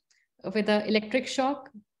electrode with an electric shock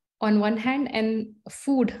on one hand and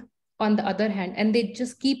food on the other hand, and they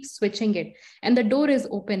just keep switching it, and the door is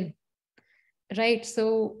open, right?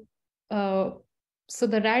 So so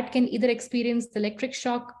the rat can either experience the electric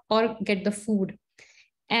shock or get the food,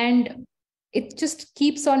 and it just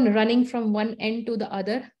keeps on running from one end to the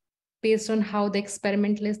other based on how the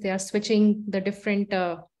experimentalists, they are switching the different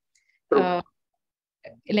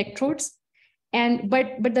electrodes. And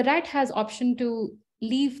but the rat has option to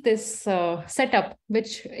leave this setup,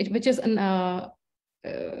 which is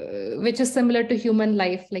similar to human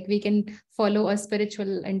life. Like we can follow a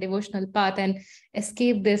spiritual and devotional path and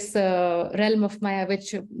escape this realm of Maya,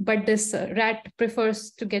 but this rat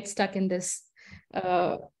prefers to get stuck in this,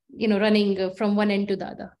 running from one end to the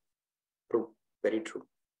other. True, very true.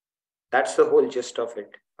 That's the whole gist of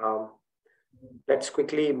it. Let's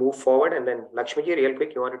quickly move forward, and then Lakshmiji, real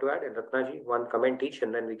quick, you wanted to add, and Ratnaji, one comment each,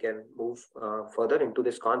 and then we can move further into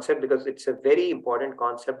this concept, because it's a very important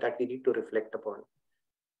concept that we need to reflect upon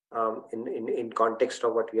in context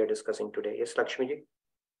of what we are discussing today. Yes, Lakshmiji?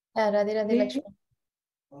 Radhe Radhe Lakshmi.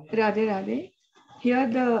 Radhe Radhe. Here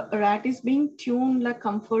the rat is being tuned like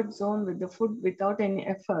comfort zone with the food without any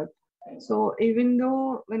effort. So even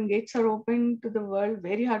though when gates are open to the world,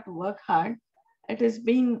 very hard to work hard, it is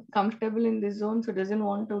being comfortable in this zone, so doesn't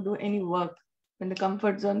want to do any work. When the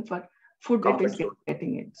comfort zone for food, it is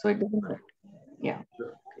getting it. So it doesn't work. Yeah.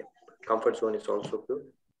 Comfort zone is also good.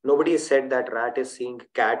 Nobody has said that rat is seeing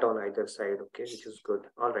cat on either side, okay, which is good.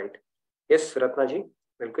 All right. Yes, Ratnaji,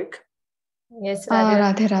 real quick. Yes,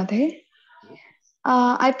 Radhe Radhe.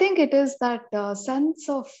 I think it is that sense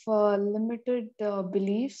of limited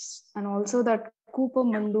beliefs, and also that Kupa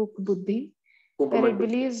Manduk Buddhi, where it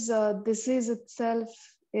believes this is itself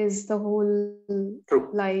is the whole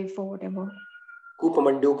life or whatever.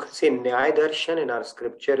 Kupamanduk, say Nyaya Darshan in our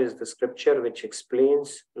scripture is the scripture which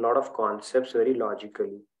explains a lot of concepts very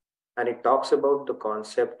logically. And it talks about the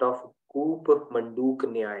concept of Kupamanduk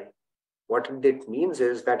Nyaya. What it means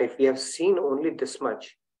is that if we have seen only this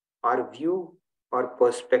much, our view or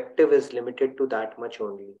perspective is limited to that much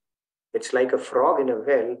only. It's like a frog in a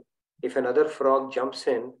well. If another frog jumps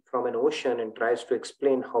in from an ocean and tries to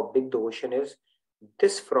explain how big the ocean is,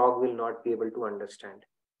 this frog will not be able to understand.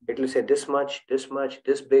 It will say this much, this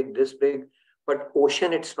big, but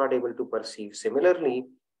ocean it's not able to perceive. Similarly,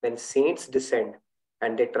 when saints descend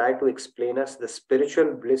and they try to explain us the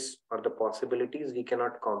spiritual bliss or the possibilities, we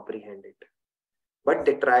cannot comprehend it. But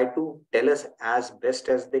they try to tell us as best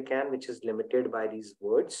as they can, which is limited by these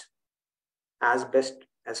words, as best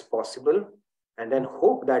as possible, and then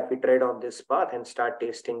hope that we tread on this path and start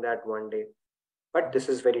tasting that one day. But this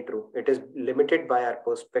is very true. It is limited by our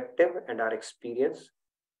perspective and our experience.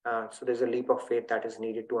 So there's a leap of faith that is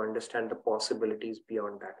needed to understand the possibilities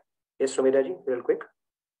beyond that. Yes, Sumedha ji, real quick.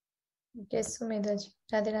 Yes, Sumedha ji.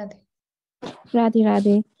 Radhe Radhe. Radhe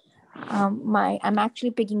Radhe. I'm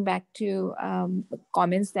actually picking back to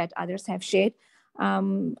comments that others have shared.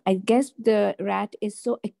 I guess the rat is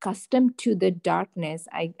so accustomed to the darkness.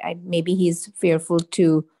 Maybe he's fearful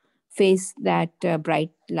to face that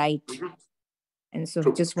bright light, and so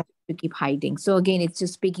he just wants to keep hiding. So again, it's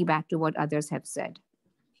just speaking back to what others have said.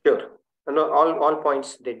 Sure. No, all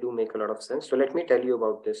points, they do make a lot of sense. So let me tell you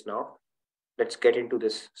about this now. Let's get into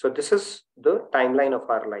this. So this is the timeline of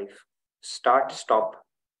our life. Start, stop,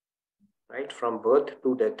 right? From birth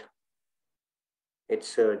to death.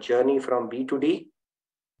 It's a journey from B to D.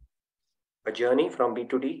 A journey from B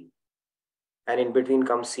to D. And in between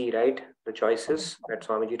comes C, right? The choices that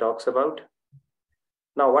Swamiji talks about.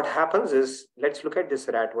 Now what happens is, let's look at this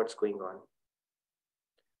rat, what's going on.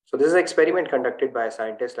 So this is an experiment conducted by a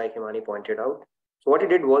scientist, like Himani pointed out. So what he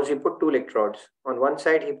did was, he put two electrodes. On one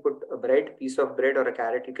side, he put a piece of bread or a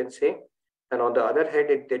carrot, you can say. And on the other hand,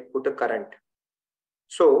 it did put a current.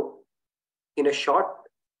 So in a short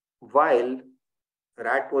while,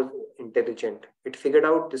 rat was intelligent. It figured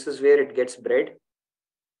out this is where it gets bread,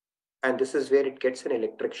 and this is where it gets an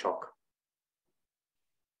electric shock.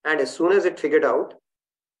 And as soon as it figured out,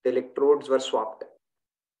 the electrodes were swapped.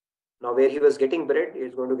 Now where he was getting bread, he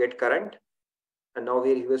is going to get current. And now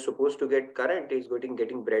where he was supposed to get current, he is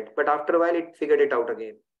getting bread. But after a while, it figured it out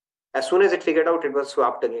again. As soon as it figured out, it was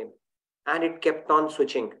swapped again. And it kept on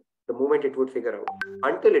switching the moment it would figure out.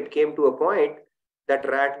 Until it came to a point that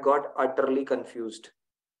rat got utterly confused.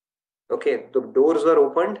 Okay, the doors were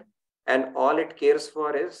opened, and all it cares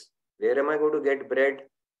for is, where am I going to get bread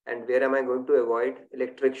and where am I going to avoid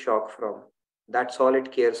electric shock from? That's all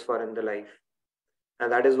it cares for in the life.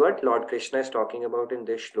 And that is what Lord Krishna is talking about in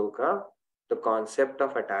this shloka, the concept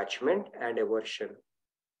of attachment and aversion.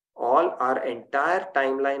 All our entire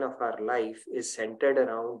timeline of our life is centered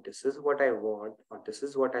around, this is what I want, or this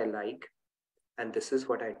is what I like, and this is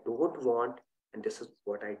what I don't want, and this is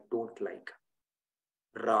what I don't like.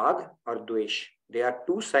 Rag or Dvesh, they are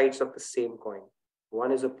two sides of the same coin.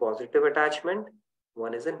 One is a positive attachment,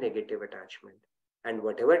 one is a negative attachment. And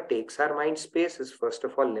whatever takes our mind space is first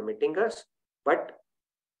of all limiting us, but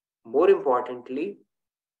more importantly,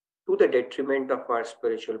 to the detriment of our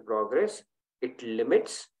spiritual progress, it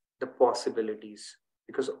limits the possibilities.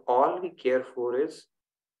 Because all we care for is,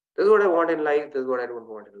 this is what I want in life, this is what I don't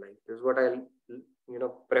want in life. This is what I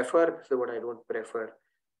prefer, this is what I don't prefer.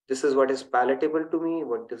 This is what is palatable to me,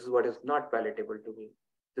 this is what is not palatable to me.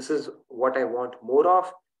 This is what I want more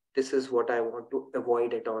of, this is what I want to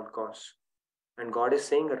avoid at all costs. And God is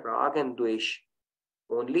saying, Rag and Dvesh,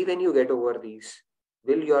 only when you get over these,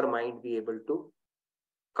 will your mind be able to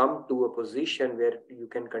come to a position where you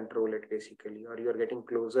can control it basically, or you're getting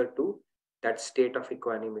closer to that state of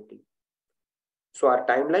equanimity. So our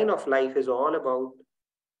timeline of life is all about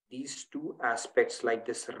these two aspects. Like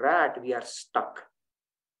this rat, we are stuck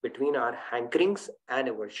between our hankerings and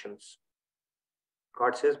aversions.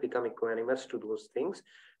 God says, become equanimous to those things.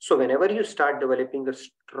 So whenever you start developing a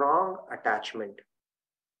strong attachment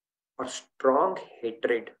or strong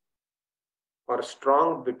hatred or a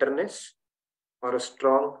strong bitterness or a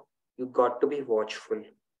strong, you got to be watchful,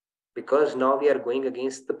 because now we are going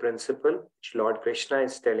against the principle which Lord Krishna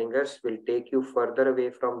is telling us will take you further away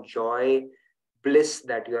from joy, bliss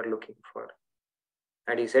that you are looking for.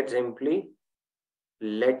 And he said simply,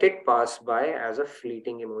 let it pass by as a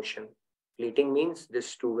fleeting emotion. Fleeting means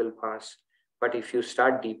this too will pass. But if you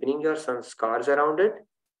start deepening your sanskars around it,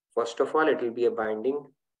 first of all, it will be a binding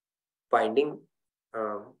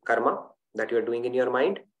karma that you are doing in your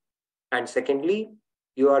mind. And secondly,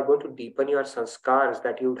 you are going to deepen your sanskars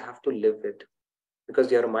that you would have to live with,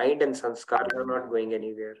 because your mind and sanskars are not going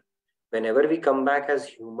anywhere. Whenever we come back as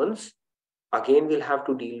humans, again, we'll have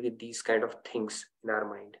to deal with these kind of things in our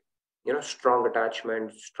mind. Strong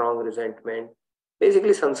attachment, strong resentment.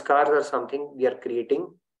 Basically, sanskars are something we are creating,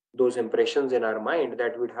 those impressions in our mind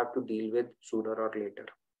that we'd have to deal with sooner or later.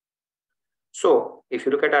 So if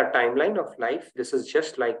you look at our timeline of life, this is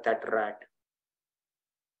just like that rat,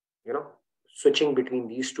 switching between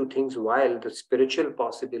these two things, while the spiritual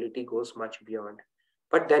possibility goes much beyond.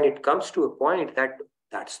 But then it comes to a point that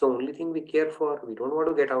that's the only thing we care for. We don't want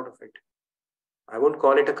to get out of it. I won't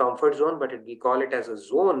call it a comfort zone, but we call it as a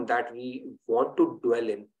zone that we want to dwell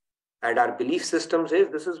in. And our belief system says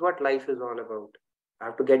this is what life is all about. I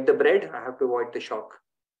have to get the bread, I have to avoid the shock.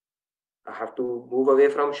 I have to move away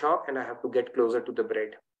from shock and I have to get closer to the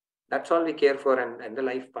bread. That's all we care for, and the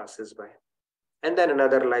life passes by. And then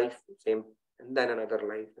another life, same, and then another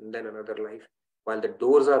life, and then another life. while the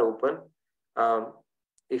doors are open,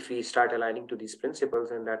 if we start aligning to these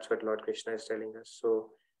principles, and that's what Lord Krishna is telling us.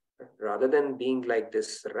 So rather than being like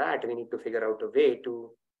this rat, we need to figure out a way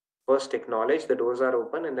to first acknowledge the doors are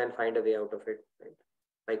open and then find a way out of it, right?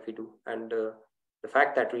 Like we do. And the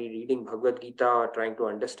fact that we're reading Bhagavad Gita or trying to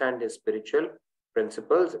understand the spiritual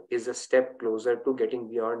principles is a step closer to getting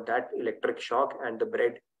beyond that electric shock and the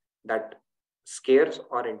bread that scares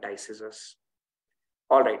or entices us.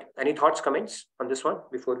 All right. Any thoughts, comments on this one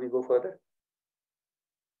before we go further?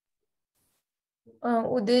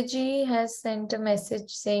 Udayji has sent a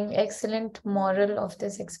message saying excellent moral of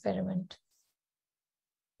this experiment.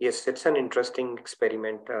 Yes, it's an interesting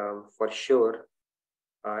experiment for sure.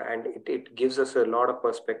 And it gives us a lot of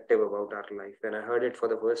perspective about our life. When I heard it for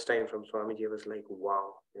the first time from Swamiji, I was like,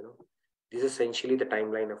 wow, this is essentially the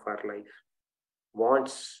timeline of our life.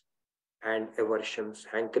 Wants and aversions,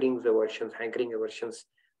 hankering aversions.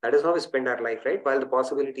 That is how we spend our life, right? While the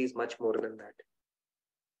possibility is much more than that.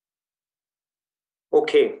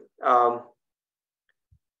 Okay.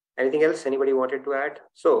 Anything else anybody wanted to add?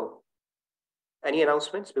 So, any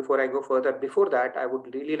announcements before I go further? Before that, I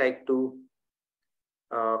would really like to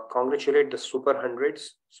congratulate the super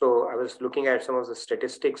hundreds. So I was looking at some of the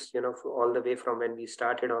statistics, all the way from when we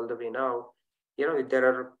started all the way now. There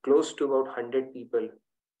are close to about 100 people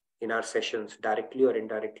in our sessions, directly or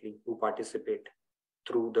indirectly, who participate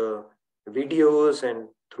through the videos and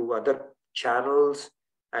through other channels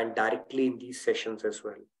and directly in these sessions as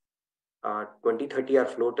well. 20, 30 are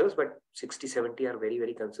floaters, but 60, 70 are very,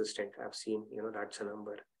 very consistent. I've seen, that's a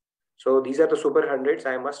number. So these are the super hundreds.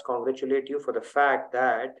 I must congratulate you for the fact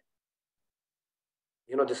that,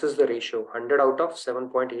 this is the ratio, 100 out of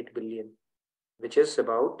 7.8 billion, which is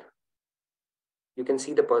about, you can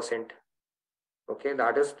see the percent. Okay,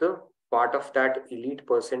 that is the part of that elite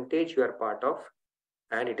percentage you are part of.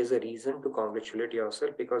 And it is a reason to congratulate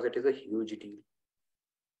yourself because it is a huge deal.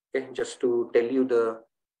 Okay, just to tell you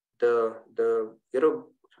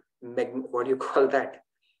what do you call that?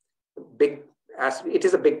 It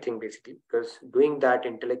is a big thing basically, because doing that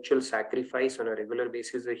intellectual sacrifice on a regular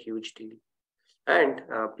basis is a huge deal. And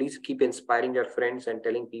please keep inspiring your friends and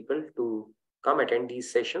telling people to come attend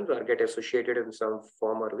these sessions or get associated in some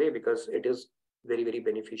form or way, because it is very, very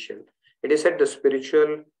beneficial. It is said the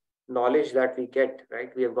spiritual knowledge that we get,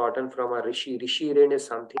 right, we have gotten from a Rishi. Rishi Rin is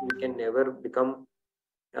something we can never become,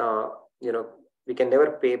 we can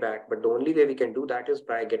never pay back. But the only way we can do that is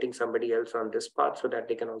by getting somebody else on this path so that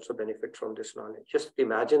they can also benefit from this knowledge. Just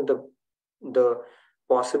imagine the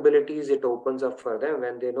possibilities it opens up for them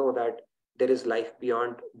when they know that there is life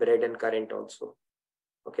beyond bread and current also.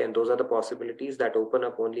 Okay, and those are the possibilities that open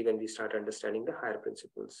up only when we start understanding the higher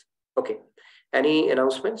principles. Okay, any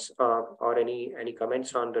announcements or any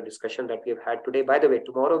comments on the discussion that we have had today? By the way,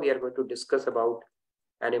 tomorrow we are going to discuss about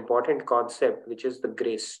an important concept, which is the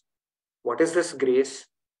grace. What is this grace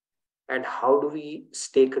and how do we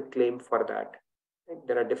stake a claim for that?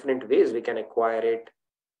 There are different ways we can acquire it.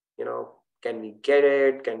 Can we get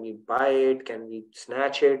it? Can we buy it? Can we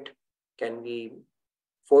snatch it? Can we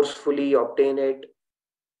forcefully obtain it?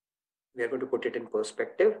 We are going to put it in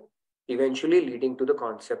perspective, eventually leading to the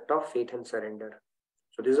concept of faith and surrender.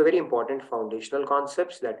 So this is a very important foundational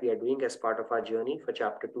concepts that we are doing as part of our journey for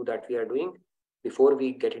chapter 2 that we are doing. Before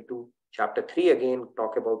we get into chapter 3, again,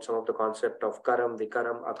 talk about some of the concept of karam,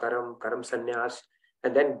 vikaram, akaram, karam sannyas,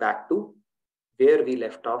 and then back to where we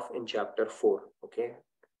left off in chapter 4. Okay.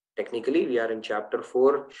 Technically, we are in chapter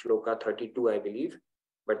 4, shloka 32, I believe.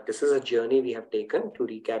 But this is a journey we have taken to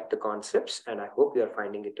recap the concepts, and I hope you are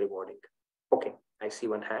finding it rewarding. Okay, I see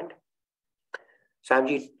one hand.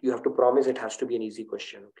 Samji, you have to promise it has to be an easy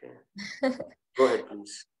question, okay? Go ahead,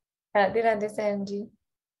 please. Radhe Radhe, Samji.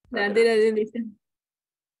 Radhe Radhe,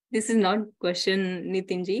 this is not question,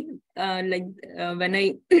 Nitinji. When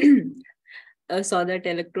I saw that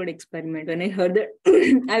electrode experiment, when I heard that,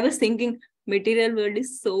 I was thinking material world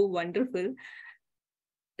is so wonderful.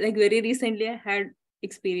 Like very recently I had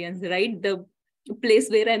experience, right? The place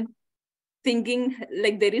where I'm thinking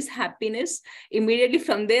like there is happiness, immediately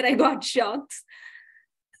from there I got shocks.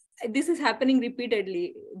 This is happening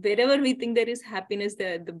repeatedly. Wherever we think there is happiness,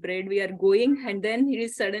 the bread we are going, and then it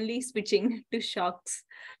is suddenly switching to shocks.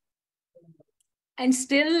 And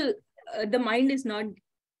still the mind is not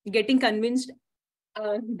getting convinced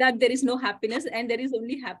that there is no happiness and there is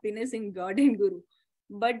only happiness in God and Guru.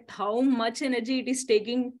 But how much energy it is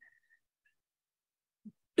taking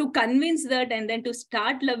to convince that and then to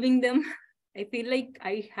start loving them. I feel like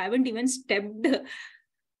I haven't even stepped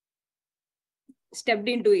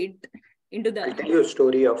into it. I'll tell you a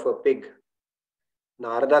story of a pig.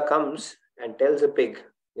 Narada comes and tells a pig,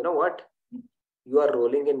 you know what? you are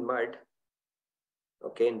rolling in mud,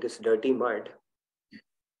 okay, in this dirty mud,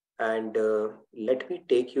 and let me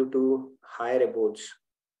take you to higher abodes.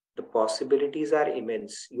 The possibilities are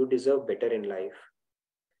immense. You deserve better in life.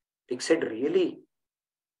 Pig said, really?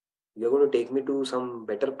 You're going to take me to some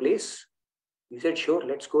better place? He said, sure,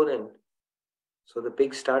 let's go then. So the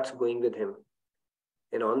pig starts going with him.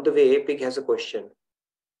 And on the way, pig has a question.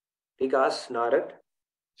 Pig asks Narad,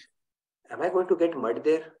 am I going to get mud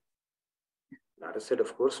there? Narad said,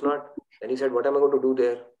 of course not. Then he said, what am I going to do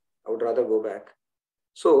there? I would rather go back.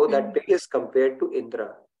 So that pig is compared to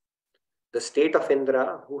Indra, the state of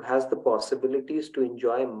Indra, who has the possibilities to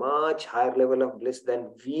enjoy much higher level of bliss than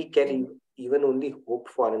we can even only hope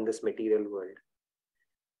for in this material world.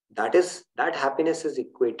 That happiness is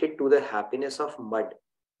equated to the happiness of mud,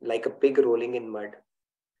 like a pig rolling in mud.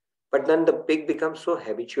 But then the pig becomes so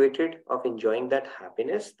habituated of enjoying that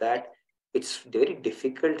happiness that it's very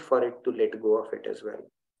difficult for it to let go of it as well.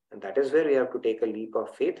 And that is where we have to take a leap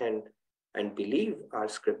of faith and believe our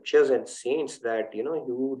scriptures and saints that,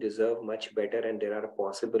 you deserve much better and there are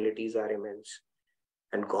possibilities are immense.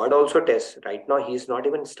 And God also tests. Right now, He's not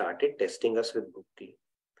even started testing us with bhakti.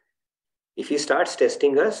 If He starts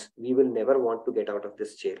testing us, we will never want to get out of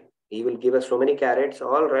this jail. He will give us so many carrots.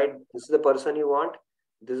 All right, this is the person you want.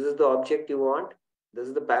 This is the object you want. This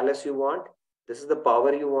is the palace you want. This is the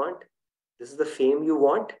power you want. This is the fame you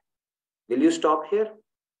want. Will you stop here?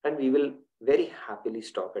 And we will very happily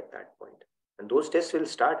stop at that point. And those tests will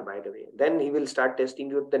start, by the way. Then He will start testing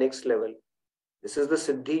you at the next level. This is the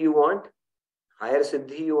siddhi you want, higher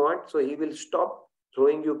siddhi you want. So He will stop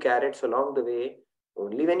throwing you carrots along the way.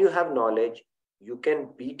 Only when you have knowledge, you can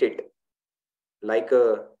beat it. Like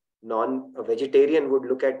a vegetarian would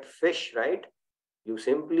look at fish, right? You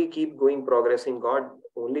simply keep going, progressing. God,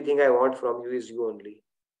 only thing I want from you is you only.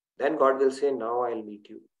 Then God will say, now I'll meet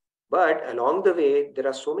you. But along the way, there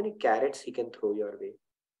are so many carrots He can throw your way.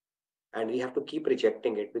 And we have to keep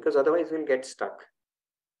rejecting it because otherwise we'll get stuck.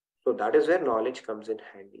 So that is where knowledge comes in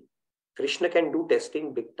handy. Krishna can do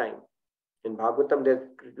testing big time. In Bhagavatam,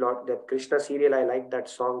 that Krishna serial, I like that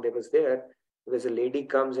song. There was a lady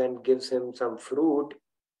comes and gives him some fruit.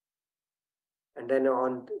 And then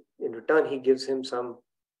in return, he gives him some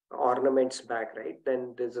ornaments back, right?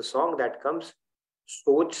 Then there's a song that comes,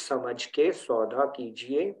 Soch samajh ke saudha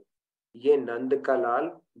kijiye, ye Nand ka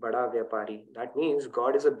lal bada vyapari. That means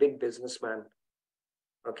God is a big businessman.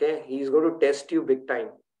 Okay, He's going to test you big time.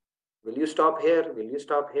 Will you stop here? Will you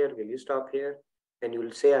stop here? Will you stop here? And you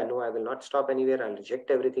will say, I know I will not stop anywhere. I'll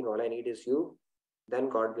reject everything. All I need is you. Then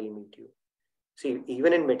God will meet you. See,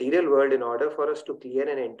 even in material world, in order for us to clear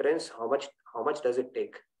an entrance, how much does it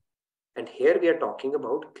take? And here we are talking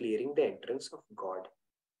about clearing the entrance of God.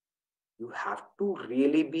 You have to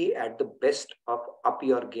really be at the best of up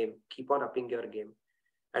your game. Keep on upping your game.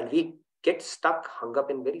 And we get stuck, hung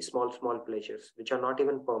up in very small pleasures, which are not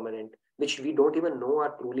even permanent, which we don't even know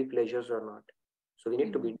are truly pleasures or not. So we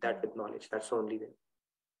need to beat that with knowledge. That's the only way.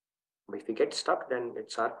 But if we get stuck, then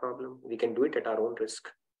it's our problem. We can do it at our own risk.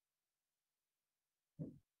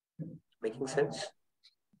 Making sense?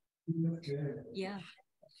 Yeah.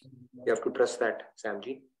 You have to trust that,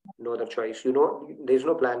 Samji. No other choice. There's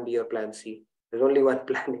no plan B or plan C. There's only one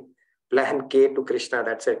plan. Plan K to Krishna.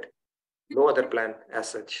 That's it. No other plan as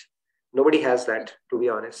such. Nobody has that, to be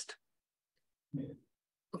honest.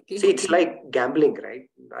 Okay. See, it's like gambling, right?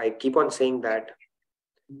 I keep on saying that.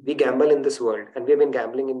 We gamble in this world, and we've been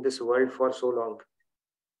gambling in this world for so long.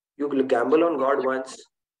 You gamble on God once.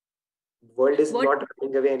 The world is not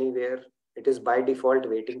running away anywhere. It is by default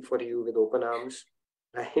waiting for you with open arms,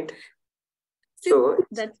 right? So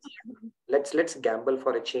let's gamble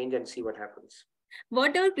for a change and see what happens.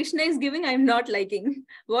 Whatever Krishna is giving, I'm not liking.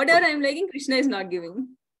 Whatever I'm liking, Krishna is not giving.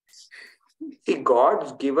 See,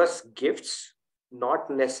 God give us gifts, not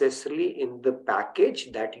necessarily in the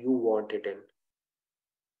package that you want it in.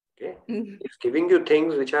 Okay, He's giving you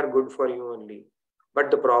things which are good for you only.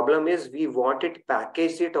 But the problem is we want it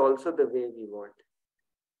packaged it also the way we want.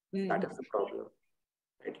 That is the problem.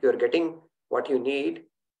 Right? You're getting what you need,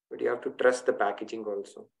 but you have to trust the packaging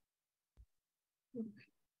also.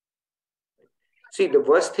 See, the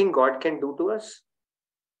worst thing God can do to us,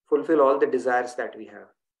 fulfill all the desires that we have.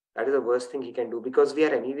 That is the worst thing He can do because we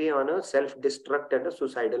are anyway on a self-destruct and a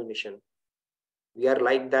suicidal mission. We are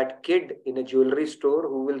like that kid in a jewelry store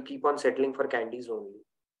who will keep on settling for candies only.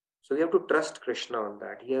 So we have to trust Krishna on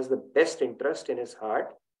that. He has the best interest in His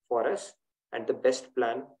heart for us and the best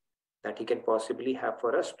plan that He can possibly have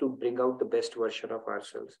for us to bring out the best version of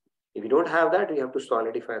ourselves. If we don't have that, we have to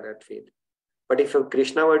solidify that faith. But if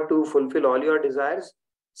Krishna were to fulfill all your desires,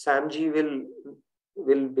 Samji will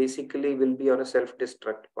will be on a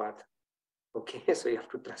self-destruct path. Okay, so you have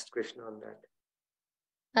to trust Krishna on that.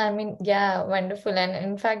 I mean, yeah, wonderful. And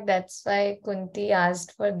in fact, that's why Kunti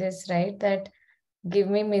asked for this, right? That give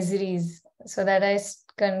me miseries so that I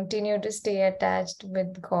continue to stay attached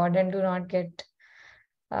with God and do not get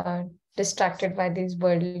distracted by these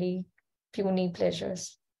worldly, puny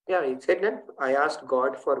pleasures. Yeah, he said that I asked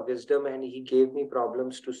God for wisdom and he gave me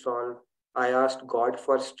problems to solve. I asked God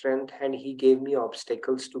for strength and he gave me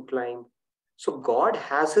obstacles to climb. So God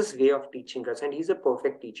has his way of teaching us and he's a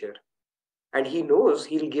perfect teacher. And he knows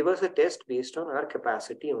he'll give us a test based on our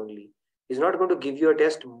capacity only. He's not going to give you a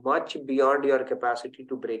test much beyond your capacity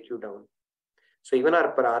to break you down. So even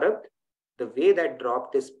our prarabdha, the way that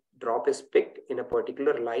drop is picked in a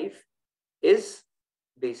particular life is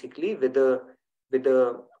basically with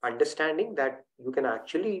the understanding that you can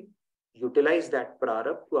actually utilize that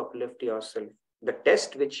prarabdha to uplift yourself. The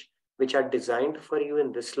tests which are designed for you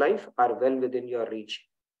in this life are well within your reach,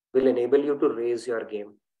 will enable you to raise your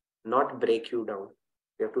game, not break you down.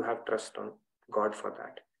 You have to have trust on God for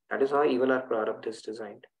that. That is how even our prarabdha is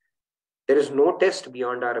designed. There is no test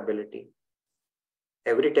beyond our ability.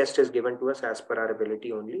 Every test is given to us as per our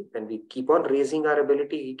ability only. When we keep on raising our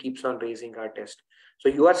ability, he keeps on raising our test. So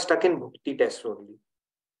you are stuck in bhukti test only.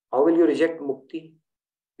 How will you reject mukti?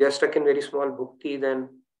 You are stuck in very small bhukti, then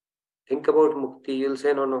think about mukti. You'll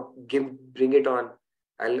say, no, bring it on.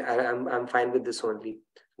 I'm fine with this only.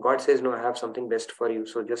 God says, no, I have something best for you.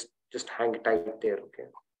 So just hang tight there, okay?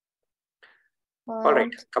 All right,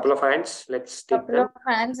 couple of hands. Let's take couple of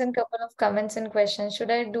hands and couple of comments and questions. Should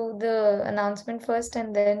I do the announcement first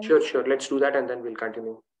and then? Sure. Let's do that and then we'll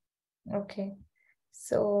continue. Okay.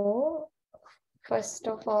 So first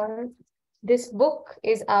of all, this book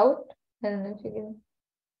is out. I don't know if you can.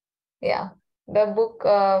 Yeah, the book,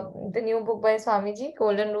 the new book by Swamiji,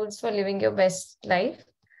 Golden Rules for Living Your Best Life.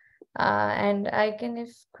 And I can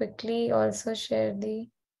quickly also share the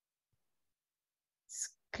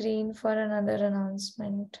screen for another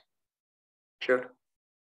announcement. Sure.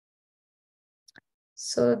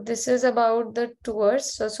 So this is about the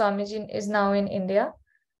tours. So Swamiji is now in India.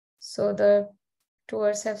 So the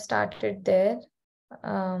tours have started there.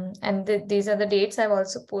 And these are the dates. I've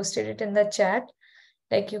also posted it in the chat.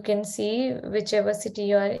 Like you can see whichever city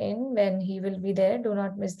you are in when he will be there. Do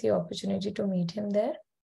not miss the opportunity to meet him there.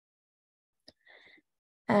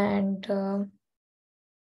 And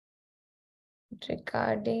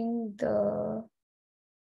regarding the,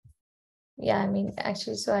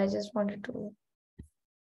 actually, so I just wanted to,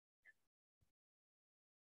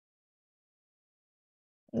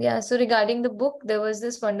 so regarding the book, there was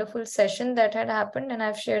this wonderful session that had happened and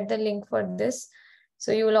I've shared the link for this.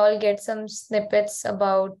 So you will all get some snippets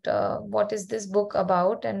about what is this book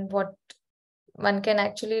about and what one can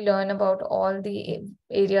actually learn about all the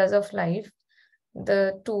areas of life,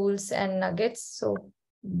 the tools and nuggets. So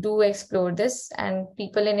do explore this. And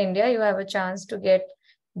people in India, you have a chance to get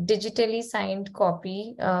digitally signed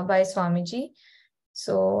copy by Swamiji.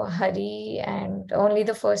 So hurry, and only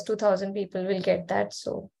the first 2,000 people will get that.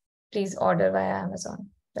 So please order via Amazon.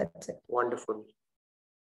 That's it. Wonderful.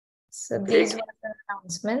 So these were the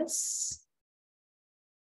announcements.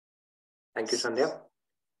 Thank you, Sandhya.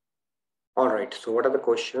 All right. So what are the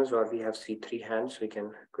questions? Or we have 3 hands. We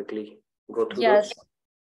can quickly go through those.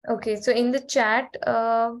 Okay. So in the chat,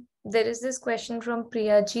 there is this question from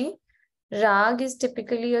Priya ji. Rag is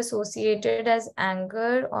typically associated as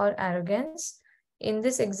anger or arrogance. In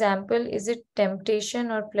this example, is it temptation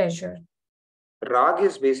or pleasure? Rag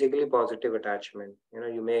is basically positive attachment.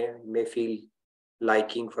 You may feel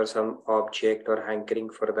liking for some object or hankering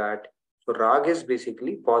for that. So rag is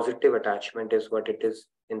basically positive attachment is what it is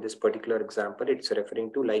in this particular example. It's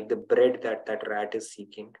referring to like the bread that rat is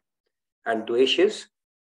seeking. And dvesh is,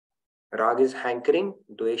 rag is hankering,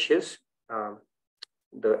 dvesh is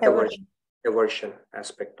the aversion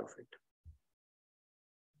aspect of it.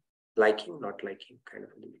 Liking, not liking, kind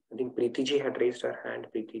of. I think Preeti ji had raised her hand,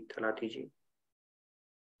 Preeti Talati ji.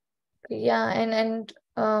 Yeah, and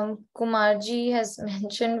Kumar ji has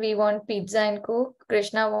mentioned we want pizza and Coke.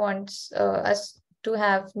 Krishna wants us to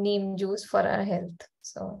have neem juice for our health.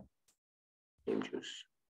 So neem juice.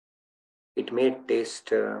 It may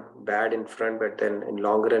taste bad in front, but then in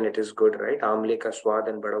long run it is good, right? Amle ka swad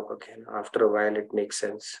and bado ka khen. After a while it makes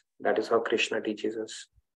sense. That is how Krishna teaches us.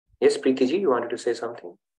 Yes, Preeti ji, you wanted to say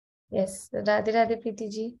something? Yes, Radhe Radhe Preeti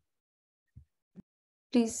ji.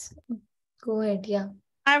 Please go ahead, yeah.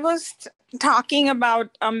 I was talking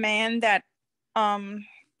about a man that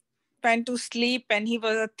went to sleep and he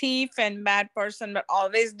was a thief and bad person, but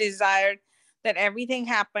always desired that everything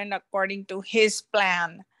happened according to his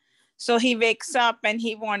plan. So he wakes up and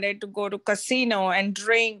he wanted to go to casino and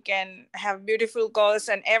drink and have beautiful girls,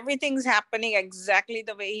 and everything's happening exactly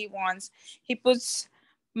the way he wants. He puts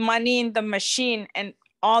money in the machine and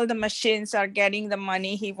all the machines are getting the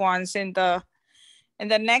money he wants and the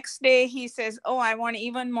next day he says, oh, I want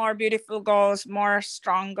even more beautiful girls, more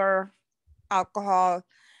stronger alcohol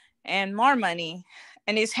and more money.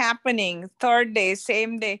 And it's happening. Third day,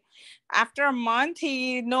 same day. After a month,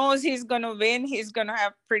 he knows he's going to win. He's going to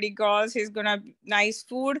have pretty girls. He's going to have nice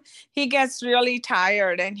food. He gets really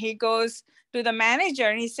tired and he goes to the manager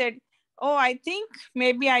and he said, oh, I think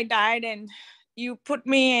maybe I died and you put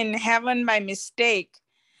me in heaven by mistake.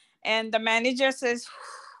 And the manager says,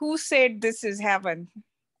 who said this is heaven?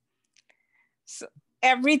 So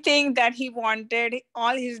everything that he wanted,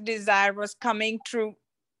 all his desire was coming true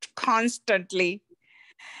constantly.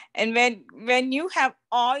 And when you have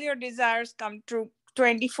all your desires come true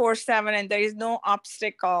 24/7 and there is no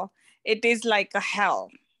obstacle, it is like a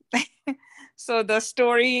hell. So the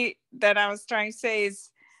story that I was trying to say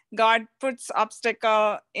is God puts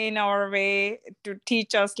obstacle in our way to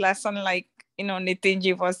teach us lesson, like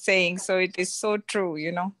Nitinji was saying. So it is so true,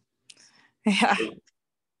 Yeah.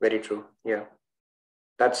 Very true. Yeah.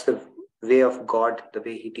 That's the way of God, the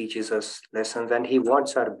way he teaches us lessons, and he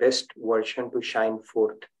wants our best version to shine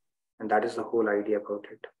forth. And that is the whole idea about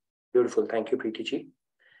it. Beautiful. Thank you, Preeti ji.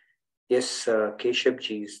 Yes, Keshav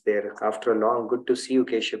ji is there. After a long, good to see you,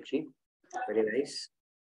 Keshav ji. Very nice.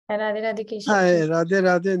 Radhe Radhe Keshav Hi, ji. Radhe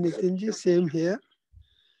Radhe Nitinji, same here.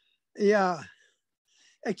 Yeah,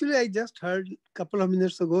 actually, I just heard a couple of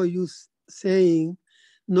minutes ago you saying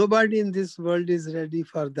nobody in this world is ready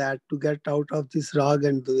for that, to get out of this rag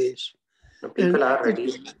and dvesh. No, people are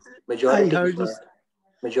ready. Majority is not.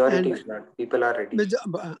 Majority is not. People are ready.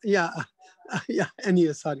 Yeah,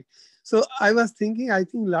 anyway, sorry. So I was thinking, I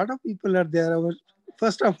think a lot of people are there.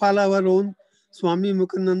 First of all, our own Swami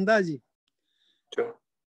Mukananda ji. True.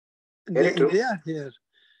 Very true. They are here.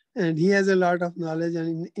 And he has a lot of knowledge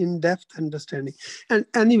and in-depth understanding. And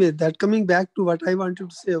anyway, that coming back to what I wanted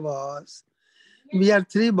to say was, we are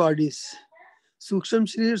three bodies: Suksham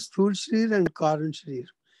Shrir, Sthul Shrir, and Karan Shrir.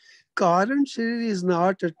 Karan Shrir is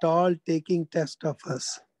not at all taking test of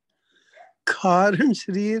us. Karan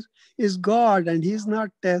Shrir is God and he's not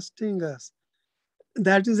testing us.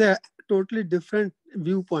 That is a totally different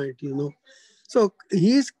viewpoint, So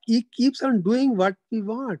he keeps on doing what we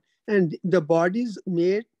want. And the bodies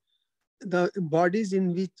made, the bodies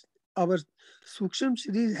in which our Suksham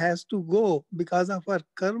Shri has to go because of our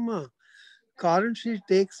karma, Karan Shri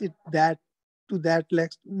takes it to that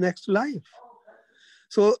next life.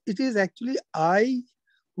 So it is actually I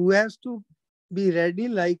who has to be ready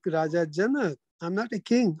like Raja Janak. I'm not a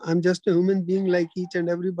king. I'm just a human being like each and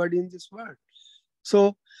everybody in this world.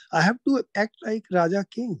 So I have to act like Raja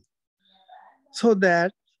King. So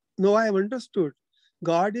that, no, I have understood.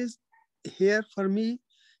 God is here for me,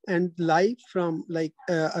 and life from, like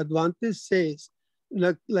Advantis says,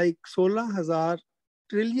 like 16,000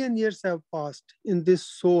 trillion years have passed in this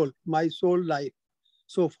soul, my soul life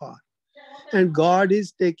so far. And God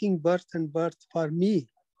is taking birth and birth for me.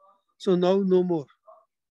 So now no more.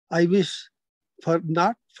 I wish,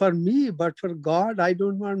 not for me, but for God. I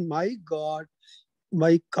don't want my God,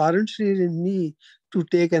 my Karan Shrir in me, to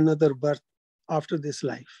take another birth after this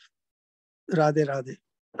life. Radhe Radhe.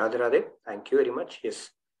 Radhe Radhe. Thank you very much. Yes.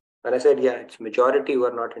 And I said, yeah, it's majority who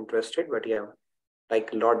are not interested, but yeah,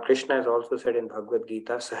 like Lord Krishna has also said in Bhagavad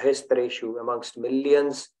Gita, Sahasrareshu, amongst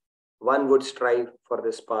millions, one would strive for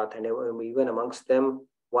this path, and even amongst them,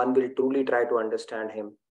 one will truly try to understand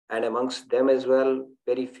him. And amongst them as well,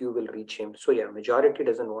 very few will reach him. So yeah, majority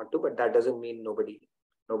doesn't want to, but that doesn't mean nobody.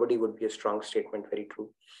 Nobody would be a strong statement, very true.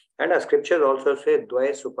 And our scriptures also say,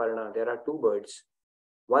 Dvaya Suparna, there are two birds.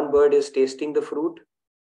 One bird is tasting the fruit,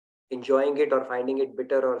 enjoying it or finding it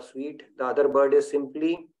bitter or sweet. The other bird is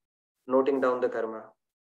simply noting down the karma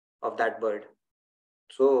of that bird.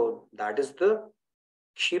 So that is the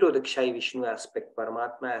Kshirodakshai Vishnu aspect,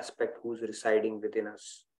 Paramatma aspect, who's residing within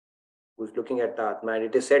us, who's looking at the Atma. And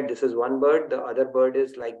it is said, this is one bird, the other bird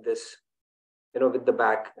is like this, with the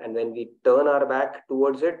back. And when we turn our back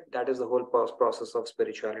towards it, that is the whole process of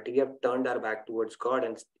spirituality. We have turned our back towards God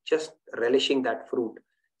and just relishing that fruit.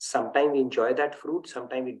 Sometimes we enjoy that fruit,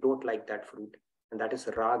 sometimes we don't like that fruit. And that is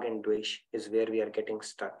Rag and Dvesh is where we are getting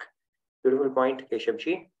stuck. Beautiful point, Keshav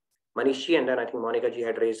ji. Manish ji, and then I think Monica ji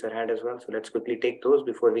had raised her hand as well. So let's quickly take those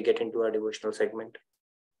before we get into our devotional segment.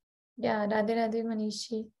 Yeah, Radhe Radhe Manish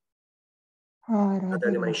ji.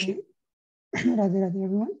 Radhe Manish ji. Radhe Radhe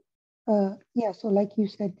everyone. Yeah, so like you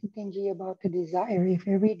said, Nitinji, about the desire, if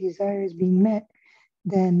every desire is being met,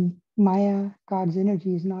 then Maya, God's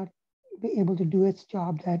energy, is not be able to do its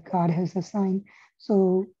job that God has assigned.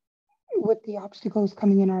 So with the obstacles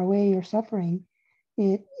coming in our way or suffering,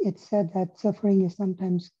 it's said that suffering is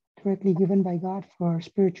sometimes directly given by God for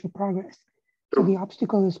spiritual progress. So the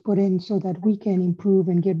obstacle is put in so that we can improve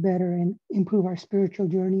and get better and improve our spiritual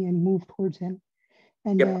journey and move towards Him.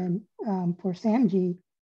 And then for Samji,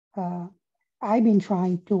 I've been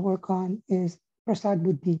trying to work on is Prasad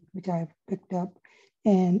Buddhi, which I've picked up.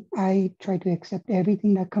 And I try to accept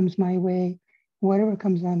everything that comes my way, whatever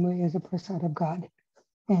comes my way as a prasad of God.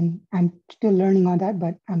 And I'm still learning on that,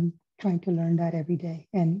 but I'm trying to learn that every day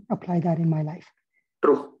and apply that in my life.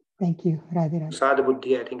 True. Thank you. Radhe Radhe. Prasada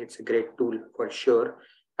Buddhi, I think it's a great tool for sure.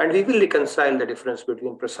 And we will reconcile the difference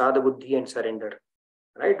between Prasada Buddhi and surrender.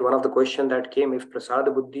 Right? One of the questions that came, if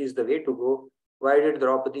Prasada Buddhi is the way to go, why did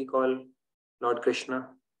Draupadi call Lord Krishna?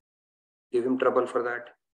 Give him trouble for that.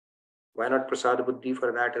 Why not Prasada Buddhi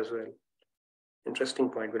for that as well? Interesting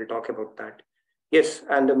point. We'll talk about that. Yes,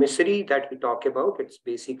 and the misery that we talk about, it's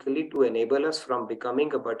basically to enable us from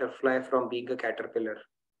becoming a butterfly, from being a caterpillar.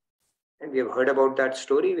 And we have heard about that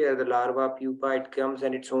story where the larva, pupa, it comes,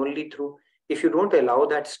 and it's only through, if you don't allow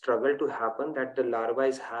that struggle to happen that the larva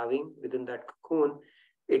is having within that cocoon,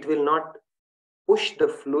 it will not push the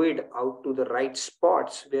fluid out to the right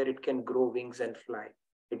spots where it can grow wings and fly.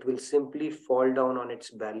 It will simply fall down on its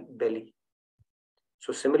belly.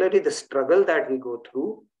 So similarly, the struggle that we go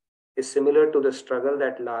through is similar to the struggle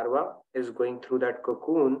that larva is going through that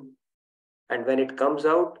cocoon. And when it comes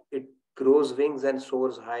out, it grows wings and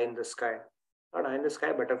soars high in the sky. Not high in the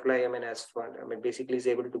sky, butterfly, has fun. Basically is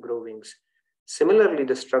able to grow wings. Similarly,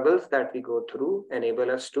 the struggles that we go through enable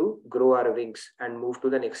us to grow our wings and move to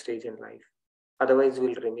the next stage in life. Otherwise,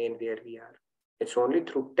 we'll remain where we are. It's only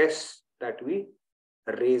through tests that we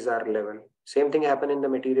raise our level. Same thing happened in the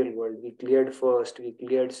material world. We cleared first, we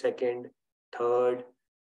cleared second, third,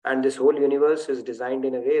 and this whole universe is designed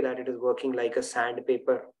in a way that it is working like a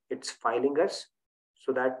sandpaper. It's filing us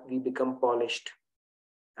so that we become polished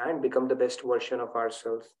and become the best version of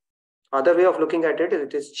ourselves. Other way of looking at it is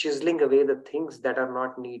it is chiseling away the things that are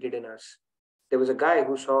not needed in us. There was a guy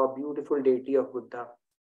who saw a beautiful deity of Buddha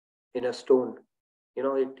in a stone.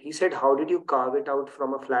 He said, how did you carve it out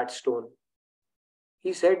from a flat stone?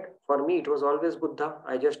 He said, for me, it was always Buddha.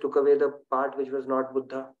 I just took away the part which was not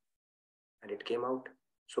Buddha and it came out.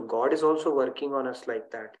 So God is also working on us like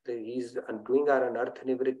that. He's doing our anartha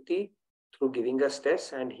nivritti through giving us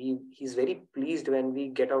tests, and he's very pleased when we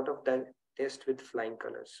get out of that test with flying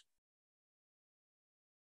colors.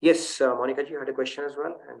 Yes, Monica ji had a question as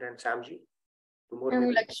well, and then Samji.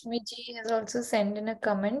 Lakshmi ji has also sent in a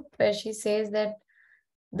comment where she says that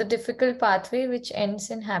the difficult pathway which ends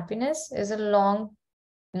in happiness is a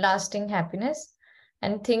long-lasting happiness,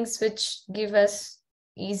 and things which give us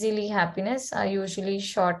easily happiness are usually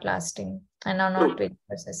short-lasting and are not very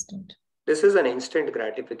persistent. This is an instant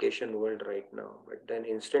gratification world right now, but then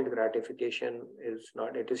instant gratification is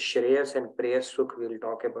not. It is Shreyas and Preyas Sukh we'll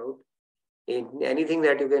talk about. Anything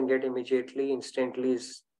that you can get immediately, instantly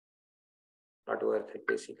is not worth it,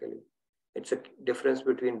 basically. It's a difference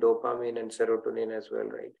between dopamine and serotonin as well,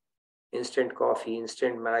 right? Instant coffee,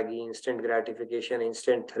 instant Maggi, instant gratification,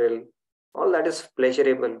 instant thrill. All that is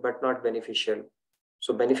pleasurable, but not beneficial.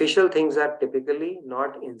 So beneficial things are typically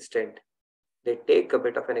not instant. They take a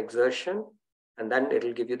bit of an exertion, and then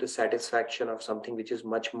it'll give you the satisfaction of something which is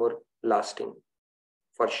much more lasting,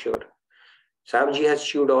 for sure. Samji has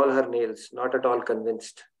chewed all her nails, not at all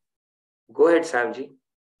convinced. Go ahead, Samji.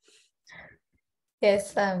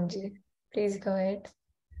 Yes, Samji. Please go ahead.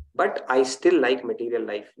 But I still like material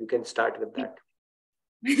life. You can start with that.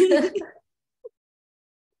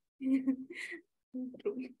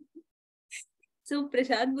 So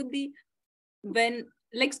Prasad Buddhi, when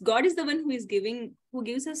God is the one who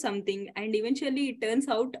gives us something, and eventually it turns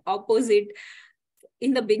out opposite.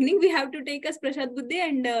 In the beginning, we have to take as Prasad Buddhi,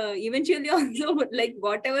 and eventually also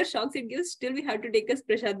whatever shocks it gives, still we have to take as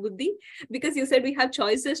Prasad Buddhi, because you said we have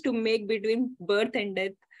choices to make between birth and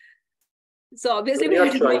death. So obviously we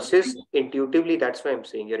have choices intuitively. That's why I'm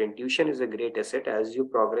saying your intuition is a great asset. As you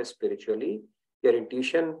progress spiritually, your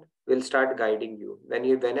intuition will start guiding you.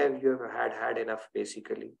 Whenever you have had enough,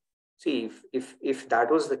 basically. See, if that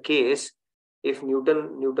was the case, if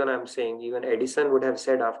Newton, I'm saying, even Edison would have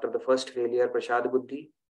said after the first failure, Prasad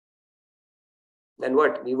Buddhi, then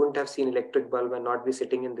what? We wouldn't have seen electric bulb and not be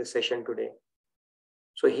sitting in this session today.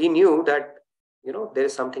 So he knew that, there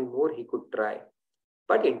is something more he could try.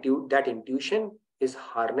 But that intuition is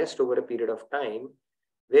harnessed over a period of time,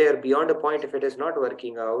 where beyond a point, if it is not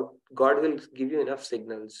working out, God will give you enough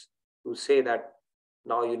signals to say that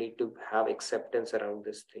now you need to have acceptance around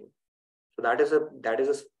this thing. So that is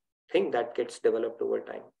a thing that gets developed over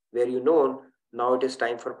time, where you know now it is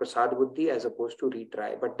time for prasad buddhi as opposed to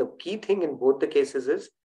retry. But the key thing in both the cases is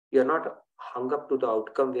you're not hung up to the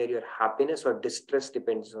outcome where your happiness or distress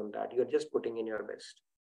depends on that. You're just putting in your best.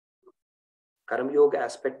 Karma yoga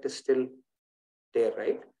aspect is still there,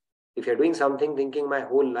 right? If you're doing something thinking my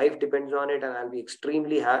whole life depends on it and I'll be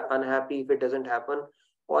extremely unhappy if it doesn't happen,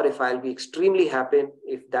 or if I'll be extremely happy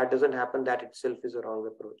if that doesn't happen, that itself is a wrong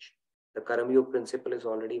approach. The Karma yoga principle is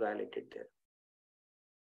already violated there.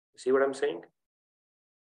 See what I'm saying?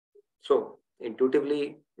 So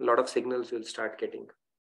intuitively, a lot of signals will start getting.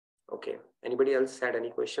 Okay. Anybody else had any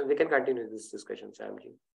questions? We can continue this discussion,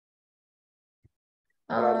 Samji.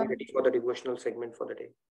 Or are we ready for the devotional segment for the day?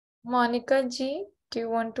 Monica G, do you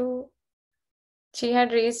want to? She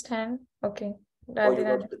had raised hand. Okay.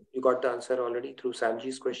 Radhe, You got the answer already through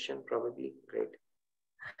Samji's question, probably. Great.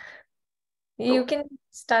 You can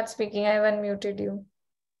start speaking. I have unmuted you.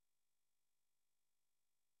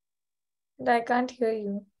 And I can't hear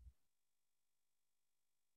you.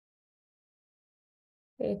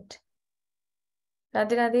 Wait.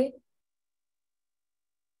 Radhe, Radhe.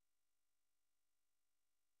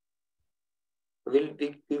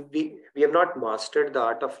 We have not mastered the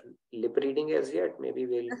art of lip reading as yet. Maybe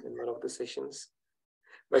we'll in one of the sessions,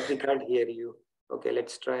 but we can't hear you. Okay,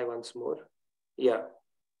 let's try once more. Yeah.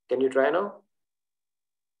 Can you try now?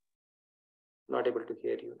 Not able to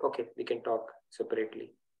hear you. Okay, we can talk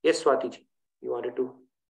separately. Yes, Swati ji, you wanted to?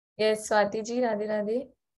 Yes, Swati ji, Radhe, Radhe.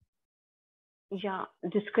 Yeah,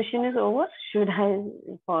 discussion is over. Should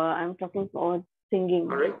I'm talking for singing.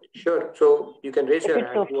 All right, sure. So you can raise If your it's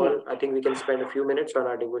hand. okay. I think we can spend a few minutes on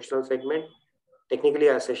our devotional segment. Technically,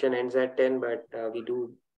 our session ends at 10, but we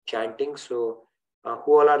do chanting. So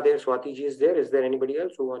who all are there? Swati ji is there. Is there anybody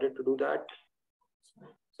else who wanted to do that?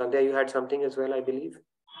 Sandhya, you had something as well, I believe.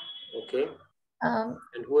 Okay. And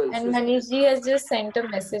who else? And Manish ji has just sent a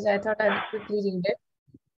message. I thought I'll quickly read it.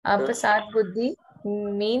 Prasad Buddhi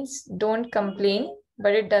means don't complain,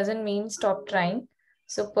 but it doesn't mean stop trying.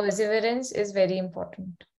 So perseverance is very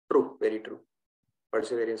important. True, very true.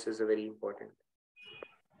 Perseverance is very important.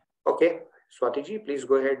 Okay, Swati ji, please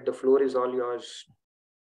go ahead. The floor is all yours.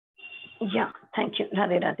 Yeah, thank you.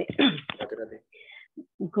 Radhe Radhe. Radhe Radhe.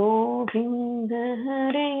 Govind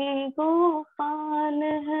Hare Gopal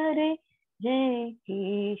Hare Jai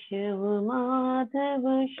Keshav Madhav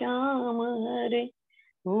Shyam Hare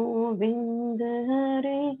Govind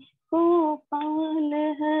Hare Gopal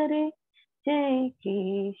Hare Jai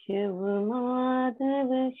Keshav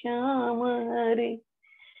Madhav Shyam Hare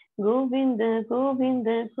Govinda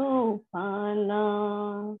Govinda Gopala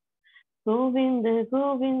Govinda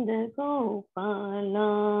Govinda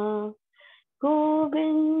Gopala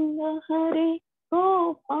Govinda Hare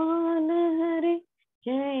Gopal Hare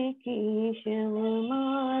Jai Keshav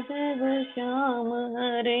Madhav Shyam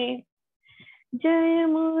Hare Jai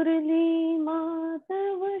Murli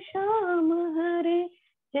Madhav Shyam Hare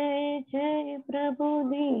Jai Jai Prabhu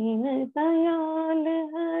Deen Dayal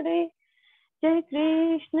Hare Jai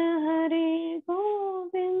Krishna Hare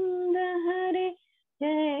Govinda Hare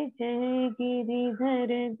Jai Jai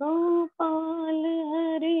Giridhar Gopal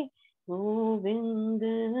Hare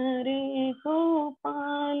Govinda Hare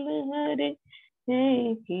Gopal Hare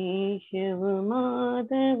Jai Keshav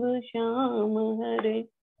Madhav Shyam Hare.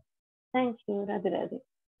 Thank you, Radhe Radhe.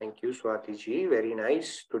 Thank you, Swati ji. Very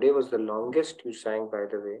nice. Today was the longest you sang, by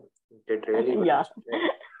the way. You did really well. Yeah.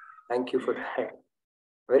 Thank you for that.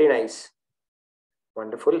 Very nice.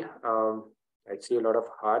 Wonderful. I see a lot of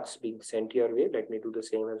hearts being sent your way. Let me do the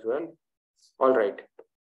same as well. All right.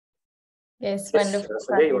 Yes, wonderful.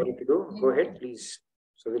 Sanjay, you wanted to do? Go ahead, please.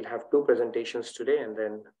 So we'll have 2 presentations today and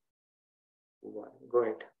then one. Go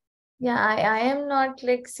ahead. Yeah, I am not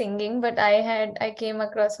like singing, but I came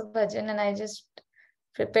across a bhajan and I just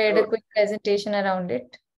prepared a quick presentation around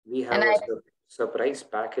it. We have a surprise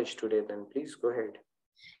package today, then please go ahead.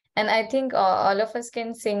 And I think all of us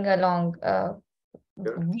can sing along,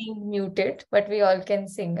 being muted, but we all can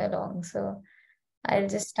sing along. So I'll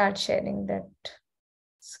just start sharing that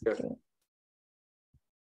screen.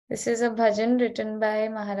 This is a bhajan written by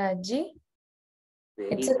Maharaj Ji.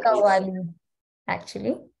 It's a Qawwali,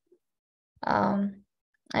 actually.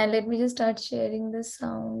 And let me just start sharing the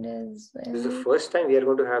sound as well. This is the first time we are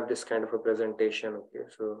going to have this kind of a presentation. Okay,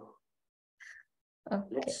 so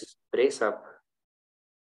let's brace up.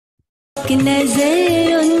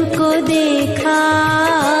 नजर उनको देखा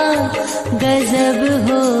गजब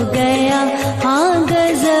हो गया हाँ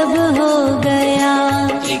गजब हो गया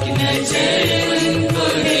एक नजर उनको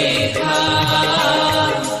देखा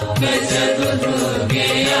गजब हो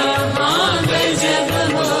गया हाँ गजब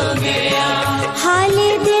हो गया हाल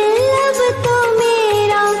दिल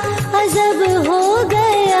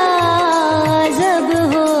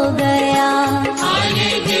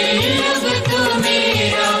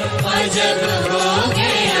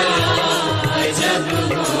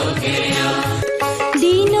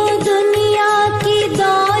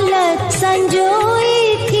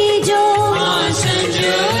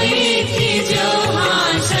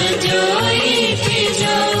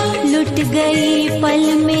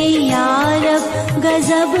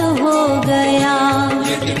गजब हो गया।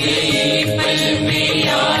 लुट गई पल में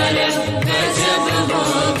यार गजब हो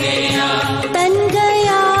गया। तन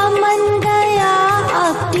गया मन गया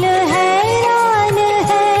अक्ल हैरान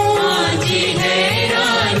है। हाँ जी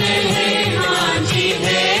हैरान है, हाँ जी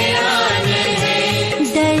हैरान है।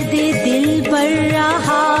 दर्द दिल बढ़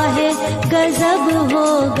रहा है गजब हो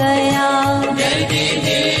गया। दर्द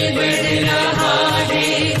दिल बढ़ रहा है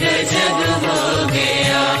गजब हो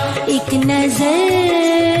गया। एक नजर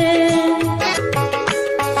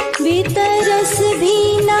भी तरस भी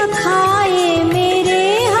न खाए मेरे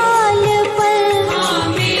हाल पर। हाँ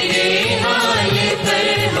मेरे हाल पर,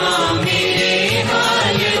 हाँ मेरे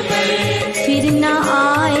हाल पर। फिर न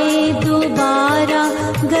आए दोबारा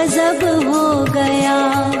गजब हो गया।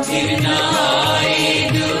 फिर न आए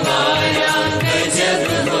दोबारा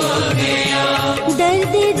गजब हो गया।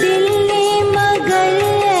 दर्द दिल ने मगर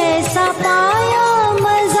ऐसा पाया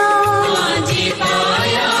मजा। हाँ जी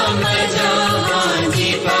पाया मजा, हाँ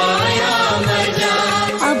जी पाया मजा।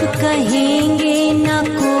 अब कहेंगे न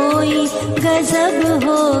कोई गजब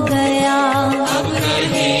हो गया। अब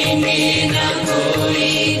कहेंगे न कोई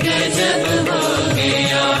गजब हो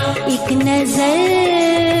गया। एक नजर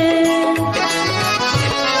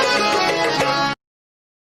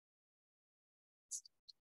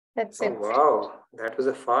That's Oh, it. wow, that was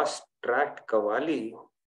a fast tracked Qawwali.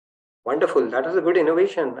 Wonderful. That was a good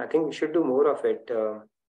innovation. I think we should do more of it.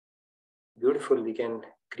 Beautiful. We can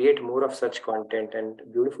create more of such content, and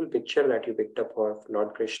beautiful picture that you picked up of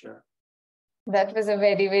Lord Krishna. That was a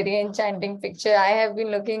very, very enchanting picture. I have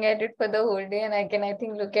been looking at it for the whole day, and I can, I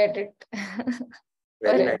think, look at it.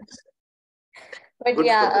 Very forever. nice. But Good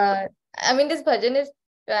yeah, photo. I mean, this bhajan is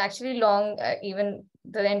actually long. Even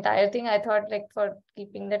the entire thing, I thought, like, for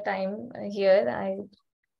keeping the time here, I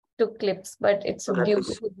took clips. But it's a So that was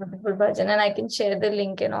beautiful, beautiful bhajan, and I can share the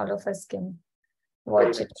link, and all of us can very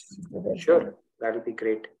watch it. nice. Sure, that'll be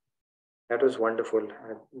great. That was wonderful.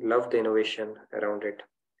 I love the innovation around it.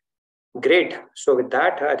 Great. So with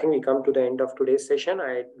that, I think we come to the end of today's session.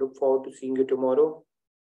 I look forward to seeing you tomorrow.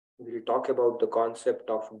 We'll talk about the concept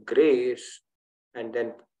of grace, and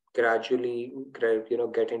then gradually,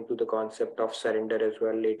 get into the concept of surrender as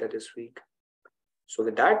well later this week. So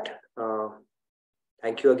with that,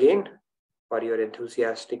 thank you again for your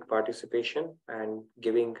enthusiastic participation and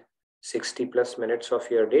giving 60 plus minutes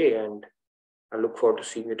of your day. And I look forward to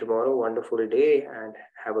seeing you tomorrow. Wonderful day, and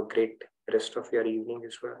have a great rest of your evening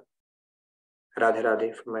as well. Radhe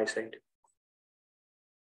Radhe from my side.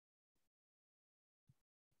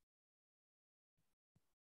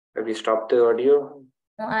 Have we stopped the audio?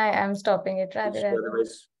 No, I am stopping it. Radhe Radhe.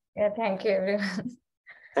 Otherwise, Yeah, thank you, everyone.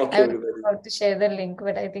 thank I you, was everybody. about to share the link,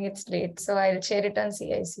 but I think it's late, so I'll share it on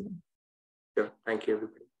CIC. Sure. Thank you,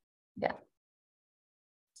 everybody. Yeah.